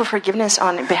 ask for forgiveness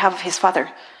on behalf of his father.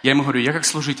 Я ему говорю, я как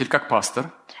служитель, как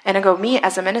пастор. And I go, me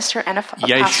as a minister and a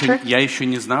pastor. Я еще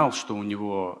не знал, что у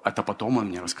него... Это потом он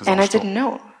мне рассказал, And I что... didn't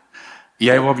know.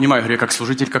 Я его обнимаю, говорю, я как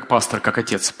служитель, как пастор, как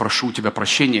отец, прошу у тебя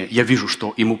прощения. Я вижу,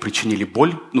 что ему причинили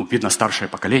боль, видно, старшее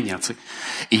поколение, отцы.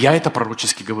 И я это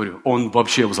пророчески говорю. Он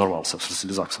вообще взорвался в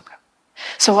слезах.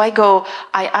 So I go,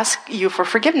 I ask you for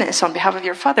forgiveness on behalf of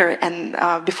your father, and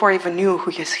before I even knew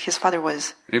who his father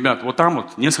was. Ребят, вот там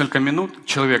вот несколько минут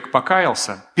человек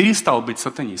покаялся, перестал быть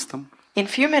сатанистом, In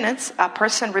few minutes, a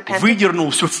person repented,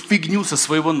 выдернул всю фигню со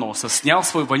своего носа, снял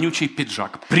свой вонючий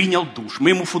пиджак, принял душ,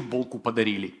 мы ему футболку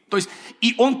подарили. То есть,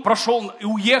 и он прошел и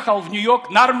уехал в Нью-Йорк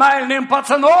нормальным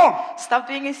пацаном. stopped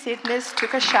being a Satanist,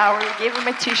 took a shower, gave him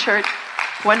a t-shirt,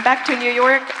 went back to New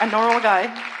York, a normal guy.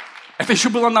 Это еще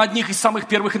было на одних из самых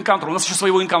первых энкаунтеров. У нас еще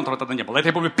своего энкаунтера тогда не было. Это,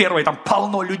 я помню, первое, там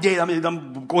полно людей,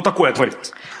 там вот такое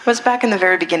творилось. Was back in the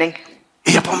very beginning.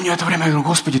 И я помню это время, я говорю,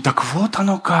 Господи, так вот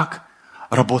оно как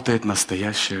работает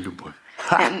настоящая любовь.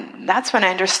 And that's when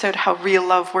I understood how real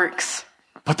love works.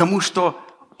 Потому что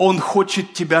он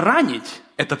хочет тебя ранить,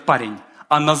 этот парень,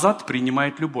 а назад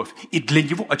принимает любовь. И для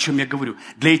него, о чем я говорю,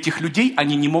 для этих людей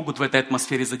они не могут в этой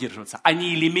атмосфере задерживаться.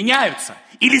 Они или меняются,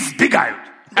 или сбегают.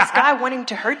 This guy wanting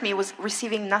to hurt me was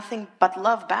receiving nothing but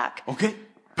love back. Okay?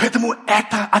 Поэтому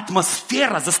эта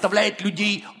атмосфера заставляет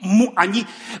людей,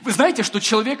 вы знаете, что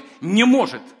человек не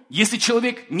может, если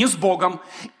человек не с Богом,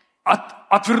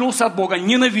 отвернулся от Бога,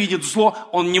 ненавидит зло,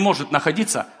 он не может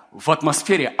находиться в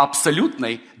атмосфере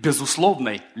абсолютной,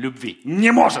 безусловной любви.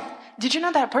 Не может. Did you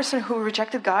know that a person who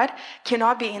rejected God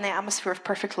cannot be in the atmosphere of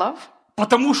perfect love?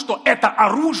 Потому что это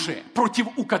оружие, против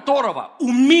у которого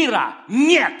у мира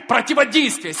нет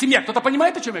противодействия. Семья, кто-то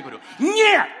понимает, о чем я говорю?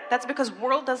 Нет! That's because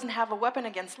world doesn't have a weapon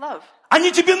against love.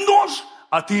 Они тебе нож,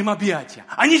 а ты им объятия.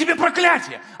 Они тебе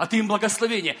проклятие, а ты им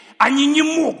благословение. Они не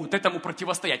могут этому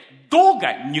противостоять.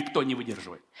 Долго никто не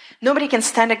выдерживает. Nobody can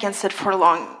stand against it for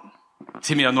long.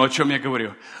 Семья, о чем я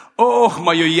говорю? Ох,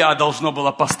 мое я должно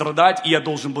было пострадать, и я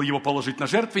должен был его положить на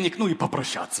жертвенник, и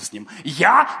попрощаться с ним.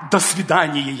 До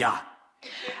свидания, я.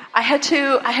 I had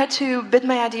to bid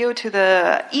my adieu to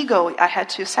the ego. I had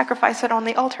to sacrifice it on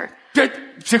the altar.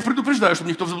 Всех предупреждаю,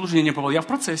 чтобы никто в заблуждение не попал. Я в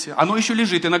процессе. Оно еще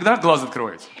лежит, иногда глаз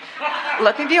открывается.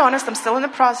 Let me be honest, I'm still in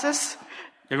the process.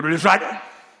 Я говорю, лежать.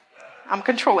 I'm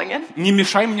controlling it. Не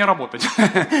мешай мне работать.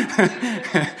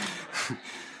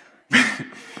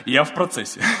 Я в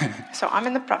процессе. So I'm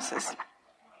in the process.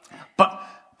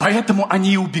 Поэтому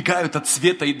они и убегают от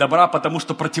света и добра, потому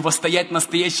что противостоять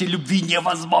настоящей любви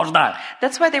невозможно.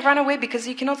 That's why they run away, because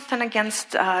you cannot stand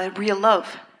against real love.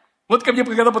 Вот ко мне,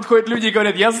 когда подходят люди и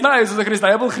говорят, я знаю Иисуса Христа,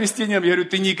 я был христианином. Я говорю,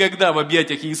 ты никогда в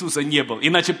объятиях Иисуса не был.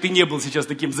 Иначе бы ты не был сейчас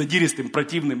таким задиристым,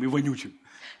 противным и вонючим.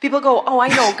 People go, oh, I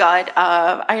know God,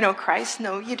 I know Christ.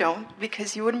 No, you don't,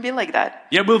 because you wouldn't be like that.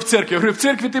 Я был в церкви. Я говорю, в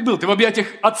церкви ты был, ты в объятиях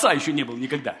Отца еще не был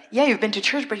никогда. Yeah, you've been to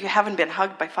church, but you haven't been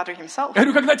hugged by Father himself. Я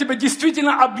говорю, когда тебя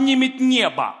действительно обнимет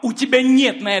небо, у тебя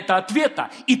нет на это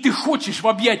ответа, и ты хочешь в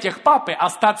объятиях Папы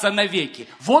остаться навеки.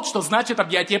 Вот что значит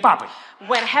объятие Папы.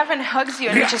 When heaven hugs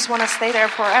you and you just want to stay there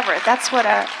forever, that's what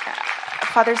a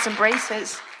Father's embrace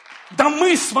is. Да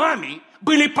мы с вами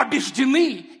были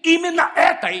побеждены именно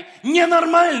этой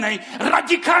ненормальной,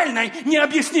 радикальной,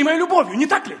 необъяснимой любовью, не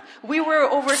так ли? We were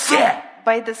overcome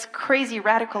by this crazy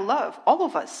radical love, all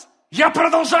of us. Я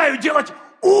продолжаю делать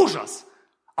ужас,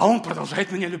 а он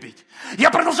продолжает меня любить. Я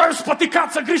продолжаю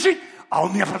спотыкаться, грешить, а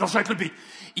он меня продолжает любить.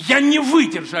 Я не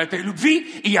выдержу этой любви,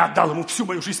 и я отдал ему всю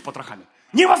мою жизнь с потрохами.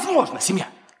 Невозможно, семья.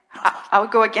 I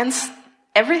would go against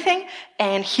everything,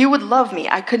 and he would love me.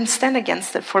 I couldn't stand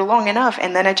against it for long enough,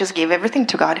 and then I just gave everything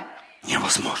to God.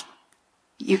 Невозможно.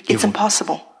 It's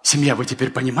impossible. Семья, вы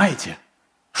теперь понимаете,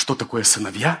 что такое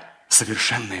сыновья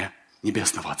совершенные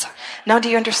небесного Отца? Now do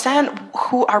you understand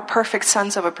who our perfect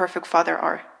sons of a perfect Father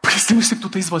are? Если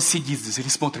кто-то из вас сидит здесь или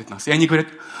смотрит нас, и они говорят,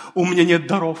 у меня нет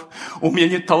даров, у меня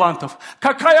нет талантов.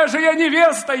 Какая же я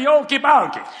невеста,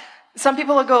 елки-палки! Some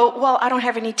people will go, well, I don't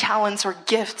have any talents or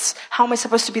gifts. How am I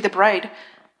supposed to be the bride?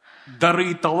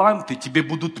 Дары и таланты тебе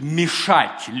будут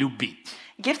мешать любить.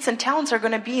 Gifts and talents are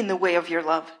going to be in the way of your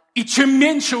love. И чем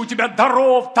меньше у тебя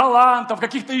даров, талантов,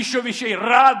 каких-то еще вещей,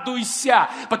 радуйся,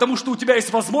 потому что у тебя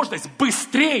есть возможность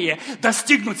быстрее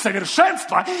достигнуть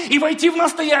совершенства и войти в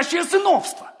настоящее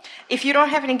сыновство. If you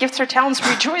don't have any gifts or talents,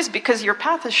 rejoice because your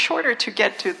path is shorter to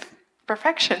get to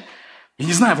perfection. Я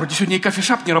не знаю, вроде сегодня и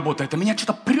кофешап не работает, а меня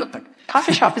что-то прет так.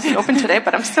 Coffee shop isn't open today,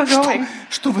 but I'm still going.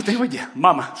 Что в этой воде?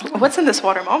 Мама, What's in this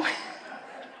water, Mom?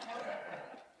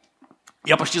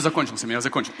 я почти закончил, я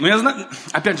закончил. Но я знаю,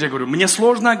 опять же я говорю, мне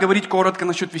сложно говорить коротко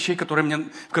насчет вещей,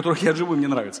 в которых я живу и мне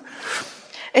нравятся.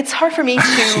 It's hard for me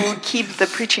to keep the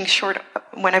preaching short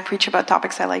when I preach about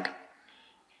topics I like.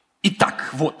 Итак,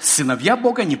 вот, сыновья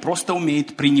Бога не просто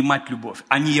умеют принимать любовь.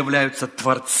 Они являются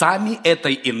творцами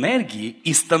этой энергии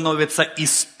и становятся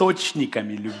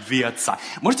источниками любви Отца.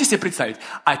 Можете себе представить?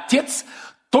 Отец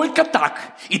только так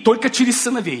и только через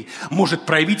сыновей может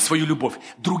проявить свою любовь.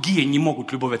 Другие не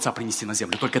могут любовь Отца принести на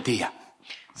землю, только ты и я.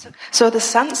 So the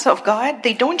sons of God,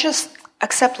 they don't just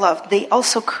accept love, they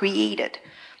also create it.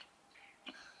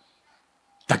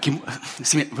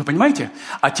 Вы понимаете?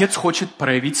 Отец хочет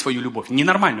проявить свою любовь.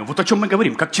 Ненормальную. Вот о чем мы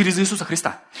говорим, как через Иисуса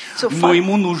Христа. Но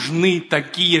ему нужны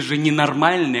такие же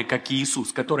ненормальные, как и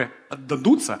Иисус, которые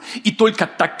отдадутся, и только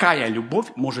такая любовь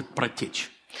может протечь.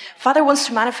 Father wants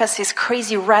to manifest his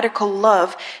crazy radical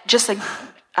love just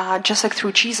like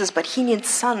through Jesus, but he needs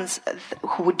sons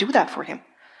who would do that for him.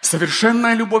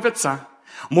 Совершенная любовь Отца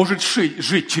может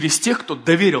жить через тех, кто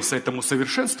доверился этому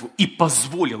совершенству и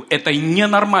позволил этой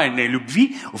ненормальной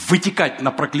любви вытекать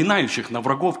на проклинающих, на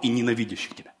врагов и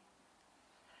ненавидящих тебя.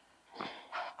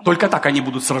 Только так они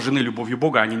будут сражены любовью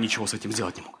Бога, а они ничего с этим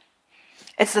сделать не могут.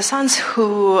 It's the sons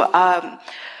who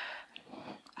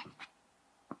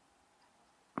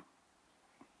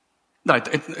Да,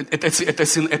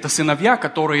 это сыновья,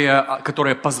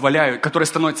 которые позволяют, которые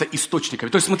становятся источниками.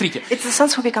 То есть, смотрите. It's the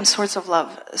sons who become source of love.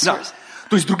 Да.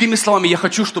 То есть, другими словами, я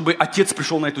хочу, чтобы Отец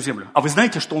пришел на эту землю. А вы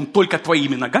знаете, что Он только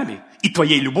твоими ногами и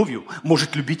твоей любовью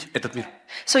может любить этот мир?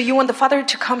 So you want the Father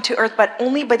to come to earth, but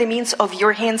only by the means of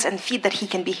your hands and feet that He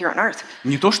can be here on earth.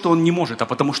 Не то, что Он не может, а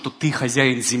потому, что ты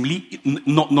хозяин земли,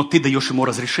 но ты даешь Ему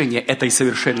разрешение этой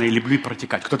совершенной любви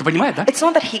протекать. Кто-то понимает, да? It's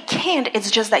not that He can't,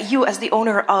 it's just that you, as the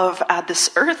owner of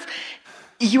this earth,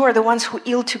 you are the ones who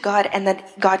yield to God, and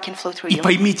that God can flow through И you.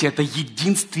 поймите, это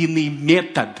единственный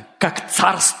метод, как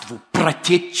царству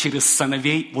протечь через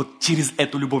сыновей, вот через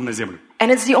эту любовь на землю.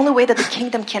 And it's the only way that the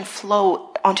kingdom can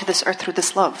flow onto this earth through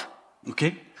this love.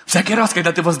 Okay? Всякий раз,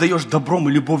 когда ты воздаешь добром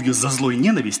и любовью за зло и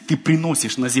ненависть, ты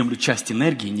приносишь на землю часть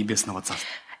энергии Небесного Царства.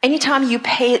 Anytime you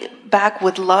pay back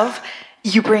with love,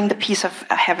 you bring the peace of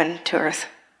heaven to earth.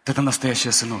 Это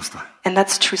настоящее сыновство. And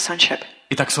that's true sonship.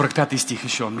 Итак, 45 стих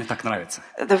еще, он мне так нравится.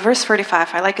 The verse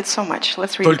 45, I like it so much.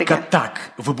 Let's read it Только again.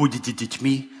 так вы будете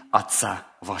детьми Отца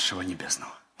вашего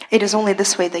Небесного. It is only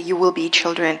this way that you will be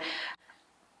children.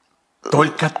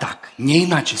 Только так. Не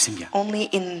иначе, семья. Only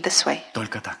in this way.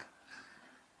 Только так.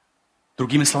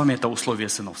 Другими словами, это условие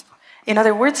сыновства. In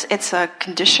other words, it's a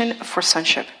condition for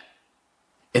sonship.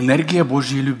 Энергия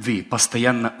Божьей любви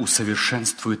постоянно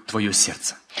усовершенствует твое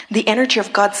сердце. The energy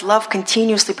of God's love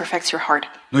continuously perfects your heart.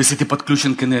 Но если ты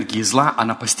подключен к энергии зла,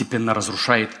 она постепенно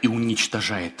разрушает и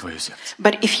уничтожает твое сердце.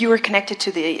 But if you are connected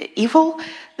to the evil,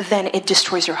 then it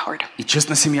destroys your heart. И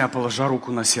честно, семья, положа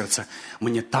руку на сердце,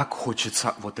 мне так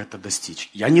хочется вот это достичь.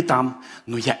 Я не там,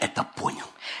 но я это понял.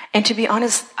 And to be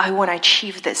honest, I want to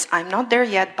achieve this. I'm not there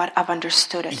yet, but I've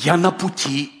understood it. Я на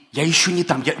пути. Я еще не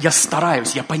там, я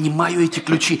стараюсь, я понимаю эти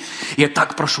ключи. И я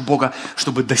так прошу Бога,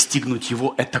 чтобы достигнуть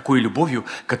Его такой любовью,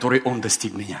 которой Он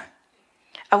достиг меня.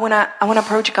 I wanna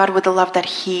approach God with the love that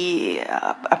He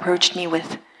approached me with.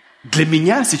 Для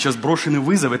меня сейчас брошенный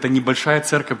вызов – это небольшая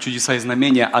церковь чудеса и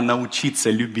знамения, а научиться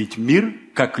любить мир,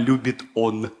 как любит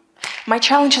Он. My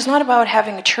challenge is not about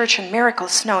having a church and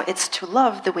miracles. No, it's to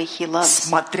love the way He loves.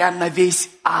 Смотря на весь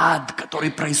ад, который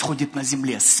происходит на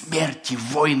земле, смерти,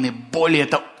 войны, боли –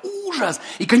 это ужас.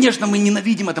 И, конечно, мы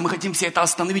ненавидим это, мы хотим все это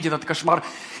остановить, этот кошмар,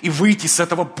 и выйти с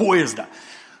этого поезда.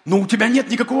 Но у тебя нет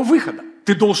никакого выхода.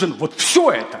 Ты должен вот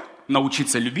все это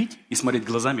научиться любить и смотреть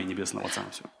глазами Небесного Отца на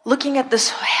все. Looking at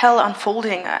this hell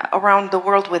unfolding around the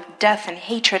world with death and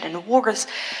hatred and wars,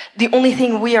 the only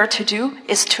thing we are to do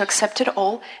is to accept it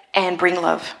all and bring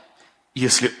love.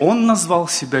 Если Он назвал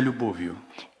себя любовью,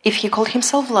 If He called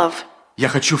Himself love, я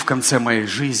хочу в конце моей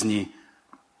жизни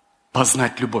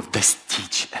познать любовь,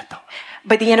 достичь этого.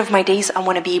 by the end of my days, I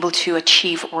want to be able to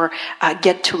achieve or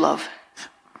get to love.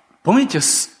 Помните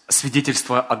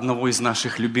свидетельство одного из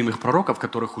наших любимых пророков,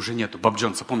 которых уже нету, Боб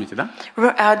Джонса, помните, да?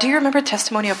 Do you remember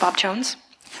testimony of Bob Jones?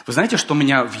 Вы знаете, что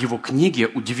меня в его книге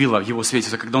удивило, в его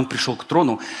свете, когда он пришел к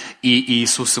трону, и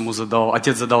Иисус ему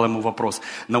Отец задал ему вопрос,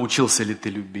 научился ли ты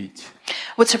любить?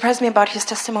 What surprised me about his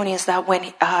testimony is that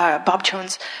when Bob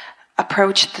Jones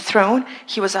approached the throne,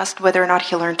 he was asked whether or not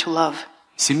he learned to love.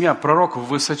 Семья пророка в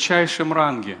высочайшем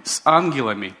ранге, с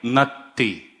ангелами на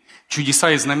 «ты».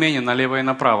 Чудеса и знамения налево и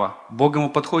направо. Бог ему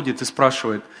подходит и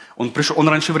спрашивает, он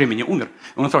раньше времени умер,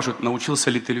 он спрашивает, научился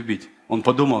ли ты любить? Он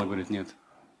подумал и говорит, нет.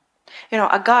 You know,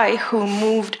 a guy who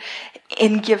moved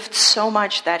in gift so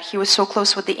much that he was so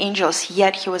close with the angels,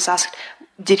 yet he was asked,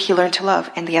 did he learn to love?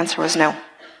 And the answer was no.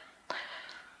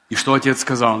 И что отец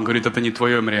сказал? Он говорит, это не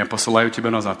твое время, я посылаю тебя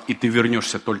назад. И ты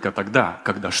вернешься только тогда,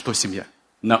 когда что, семья?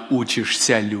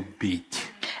 Научишься любить.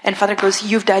 And Father goes,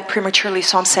 you've died prematurely,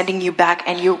 so I'm sending you back,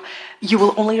 and you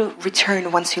will only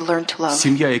return once you learn to love.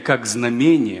 Семья, и как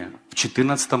знамение, в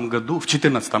 14 году,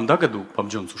 году Боб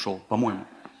Джонс ушел, по-моему.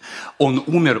 Он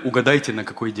умер, угадайте, на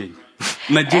какой день?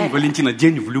 На день Валентина,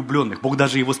 день влюбленных. Бог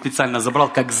даже его специально забрал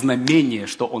как знамение,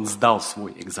 что он сдал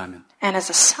свой экзамен. And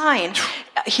as a sign,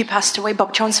 he passed away,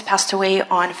 Bob Jones passed away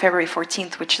on February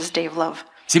 14th, which is Day of Love.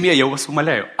 Семья, я вас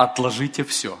умоляю, отложите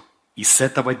все. И с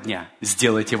этого дня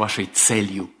сделайте вашей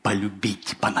целью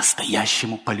полюбить,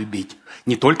 по-настоящему полюбить.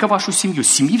 Не только вашу семью, с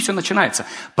семьи все начинается.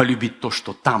 Полюбить то,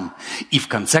 что там. И в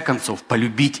конце концов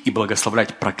полюбить и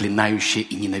благословлять проклинающие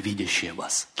и ненавидящие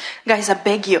вас. Guys, I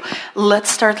beg you, let's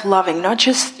start loving not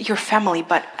just your family,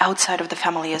 but outside of the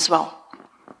family as well.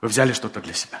 Вы взяли что-то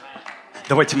для себя?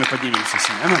 Давайте мы поднимемся,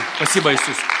 семья. Спасибо,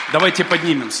 Иисус. Давайте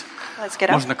поднимемся. Let's get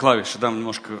up. Можно клавиши, дам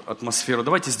немножко атмосферу.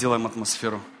 Давайте сделаем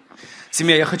атмосферу.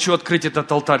 Семья, я хочу открыть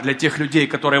этот алтарь для тех людей,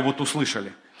 которые вот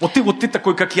услышали. Вот ты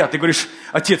такой, как я. Ты говоришь,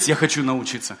 отец, я хочу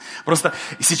научиться. Просто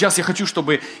сейчас я хочу,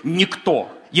 чтобы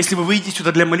никто, если вы выйдете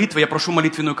сюда для молитвы, я прошу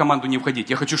молитвенную команду не входить.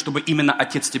 Я хочу, чтобы именно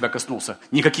отец тебя коснулся.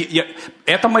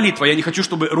 Это молитва, я не хочу,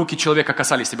 чтобы руки человека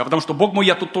касались тебя, потому что, Бог мой,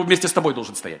 я тут вместе с тобой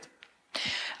должен стоять.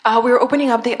 We're opening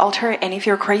up the altar, and if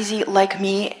you're crazy like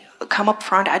me, come up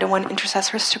front. I don't want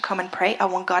intercessors to come and pray. I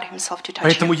want God Himself to touch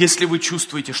Поэтому, you. если вы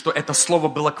чувствуете, что это слово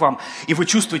было к вам, и вы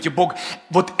чувствуете, Бог,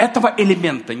 вот этого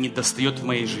элемента не достает в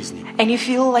моей жизни. And you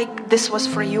feel like this was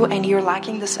for you, and you're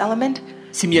lacking this element.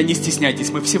 Семья, не стесняйтесь,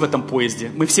 мы все в этом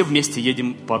поезде, мы все вместе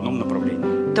едем по одному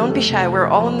направлению. Don't be shy. We're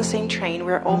all in the same train.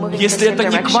 We're all moving in the Если same это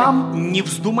не к direction. вам, не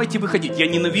вздумайте выходить. Я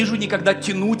ненавижу никогда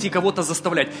тянуть и кого-то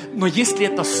заставлять. Но если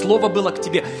это слово было к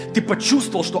тебе, ты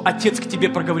почувствовал, что отец к тебе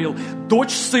проговорил,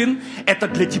 дочь, сын, это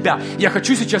для тебя. Я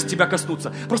хочу сейчас тебя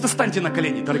коснуться. Просто станьте на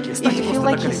колени, дорогие, станьте If you просто feel на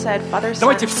like you колени. said, Father,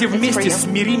 Давайте Son, все it's for вместе you.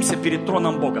 смиримся перед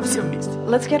троном Бога. Все вместе.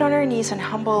 Let's get on our knees and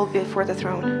humble before the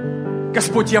throne.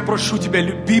 Господь, я прошу Тебя,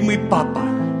 любимый Папа,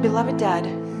 Beloved Dad,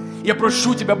 я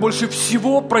прошу Тебя больше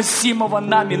всего просимого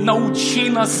нами, научи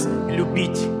нас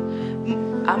любить.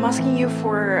 I'm asking you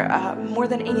for more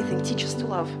than anything, teach us to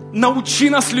love. Научи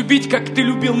нас любить, как Ты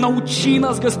любил. Научи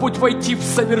нас, Господь, войти в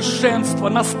совершенство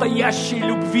настоящей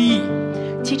любви.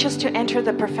 Teach us to enter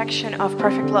the perfection of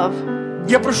perfect love.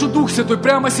 Я прошу Дух Святой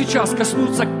прямо сейчас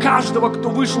коснуться каждого, кто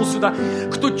вышел сюда,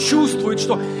 кто чувствует,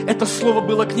 что это слово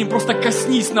было к ним. Просто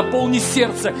коснись, наполни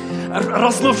сердце,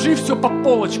 разложи все по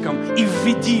полочкам и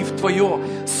введи в Твое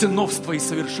сыновство и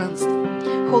совершенство.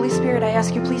 Holy Spirit, I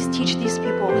ask you, please teach these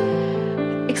people,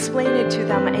 explain it to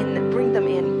them and bring them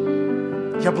in.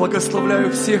 Я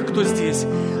благословляю всех, кто здесь.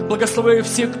 Благословляю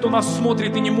всех, кто нас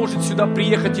смотрит и не может сюда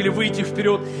приехать или выйти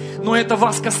вперед. Но это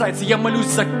вас касается. Я молюсь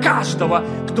за каждого,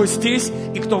 кто здесь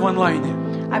и кто в онлайне.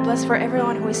 I bless for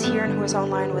everyone who is here and who is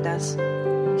online with us.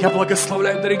 Я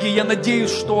благословляю, дорогие. Я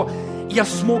надеюсь, что я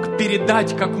смог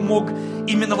передать, как мог,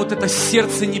 именно вот это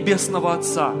сердце Небесного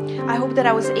Отца. I hope that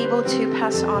I was able to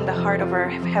pass on the heart of our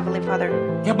Heavenly Father.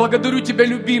 Я благодарю Тебя,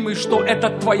 любимый, что это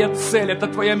Твоя цель, это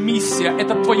Твоя миссия,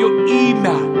 это Твое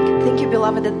имя. Thank you,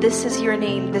 beloved, that this is your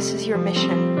name, this is your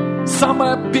mission.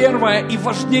 Самая первая и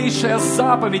важнейшая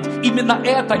заповедь, именно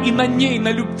это, и на ней,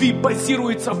 на любви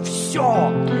базируется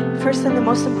все. First and the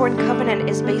most important covenant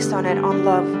is based on it, on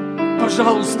love.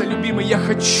 Пожалуйста, любимый, я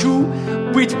хочу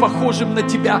быть похожим на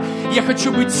Тебя. Я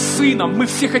хочу быть сыном. Мы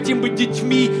все хотим быть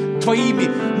детьми Твоими.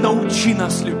 Научи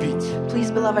нас любить. Please,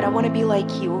 beloved, I want to be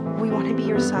like you. We want to be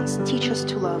your sons. Teach us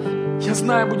to love. Я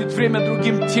знаю, будет время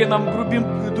другим тенам,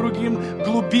 другим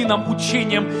глубинам,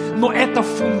 учениям, но это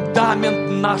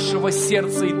фундамент нашего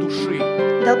сердца и души.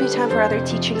 There'll be time for other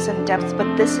teachings and depths,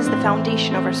 but this is the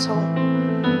foundation of our soul.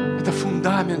 Это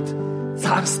фундамент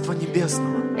Царства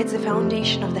Небесного. It's the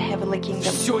foundation of the heavenly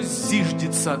kingdom. Все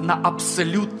зиждется на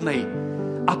абсолютной,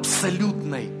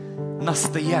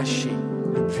 настоящей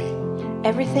любви.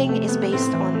 Everything is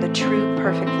based on the true,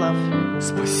 perfect love.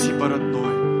 Спасибо,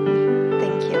 родной.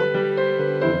 Thank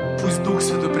you. Пусть Дух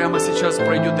Святой прямо сейчас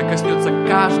пройдет и коснется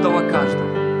каждого.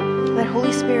 Let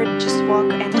Holy Spirit just walk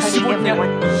and Пусть touch сегодня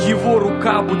everyone. Его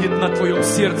рука будет на твоем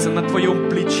сердце, на твоем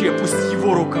плече. Пусть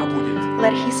Его рука будет.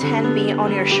 Let His hand be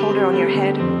on your shoulder, on your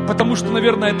head. Потому что,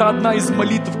 наверное, это одна из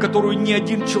молитв, которую ни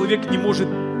один человек не может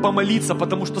помолиться,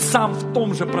 потому что сам в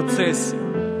том же процессе.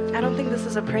 I don't think this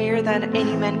is a prayer that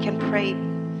any man can pray.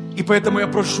 И поэтому я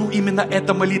прошу именно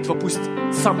эта молитва, пусть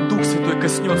сам Дух Святой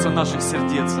коснется наших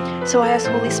сердец. So I ask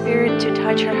Holy Spirit to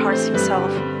touch our hearts Himself.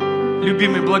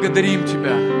 Любимый, благодарим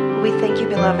Тебя. We thank you,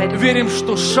 beloved. Верим,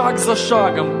 что шаг за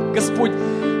шагом, Господь,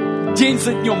 день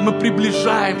за днем мы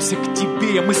приближаемся к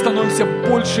Тебе, мы становимся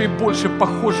больше и больше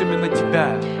похожими на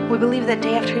Тебя. We believe that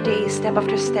day after day, step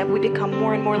after step, we become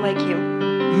more and more like you.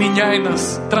 Меняй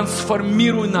нас,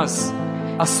 трансформируй нас,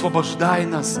 освобождай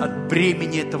нас от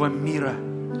бремени этого мира.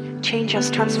 Change us,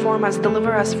 transform us,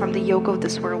 deliver us from the yoke of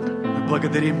this world. Мы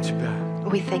благодарим Тебя,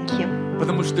 We thank you.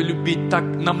 потому что любить так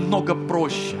намного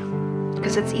проще.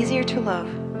 Because it's easier to love.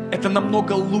 Это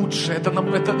намного лучше, это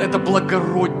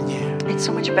благороднее. It's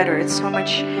so much better. It's so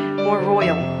much more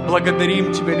royal.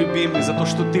 Благодарим Тебя, любимый, за то,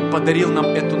 что Ты подарил нам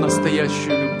эту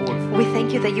настоящую любовь. We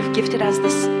thank you that you've gifted us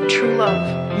this true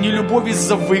love. Не любовь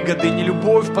из-за выгоды, не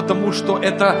любовь, потому что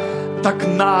это так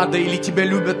надо или тебя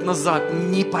любят назад.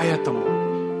 Не поэтому.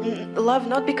 Love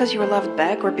not because you're loved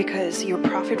back or because you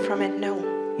profit from it, no.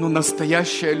 Но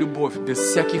настоящая любовь без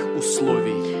всяких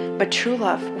условий. But true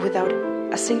love without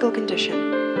a single condition.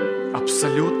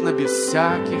 Абсолютно без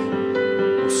всяких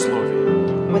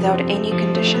условий. Without any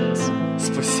conditions.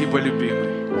 Спасибо, любимый.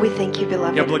 We thank you,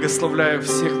 beloved. Я благословляю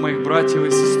всех моих братьев и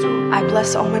сестер. I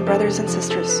bless all my brothers and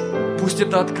sisters. Пусть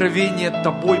это откровение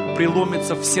Тобой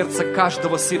преломится в сердце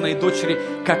каждого сына и дочери,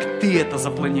 как Ты это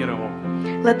запланировал.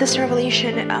 Let this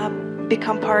revelation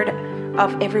become part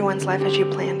of everyone's life as you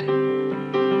planned.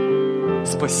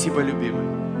 Спасибо, любимый.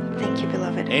 Thank you,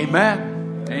 beloved.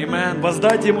 Amen. Amen.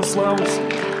 Воздайте Ему славу.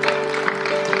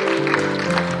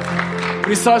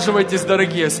 Присаживайтесь,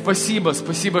 дорогие. Спасибо,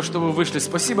 что вы вышли.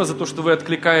 Спасибо за то, что вы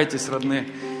откликаетесь, родные.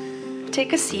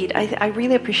 Take a seat. I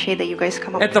really appreciate that you guys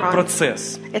come up Это front.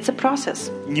 процесс. It's a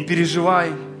process. Не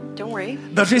переживай. Don't worry.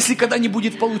 Даже если когда не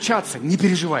будет получаться, не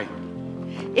переживай.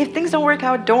 If things don't work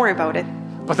out, don't worry about it.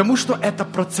 Потому что это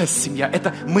процесс, семья.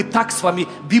 Это мы так с вами,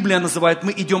 Библия называет,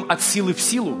 мы идем от силы в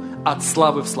силу, от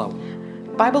славы в славу.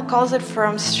 Bible calls it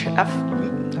from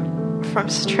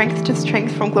strength to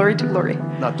strength, from glory to glory.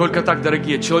 Да, только так,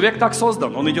 дорогие. Человек так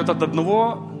создан, он идет от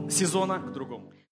одного сезона к другому.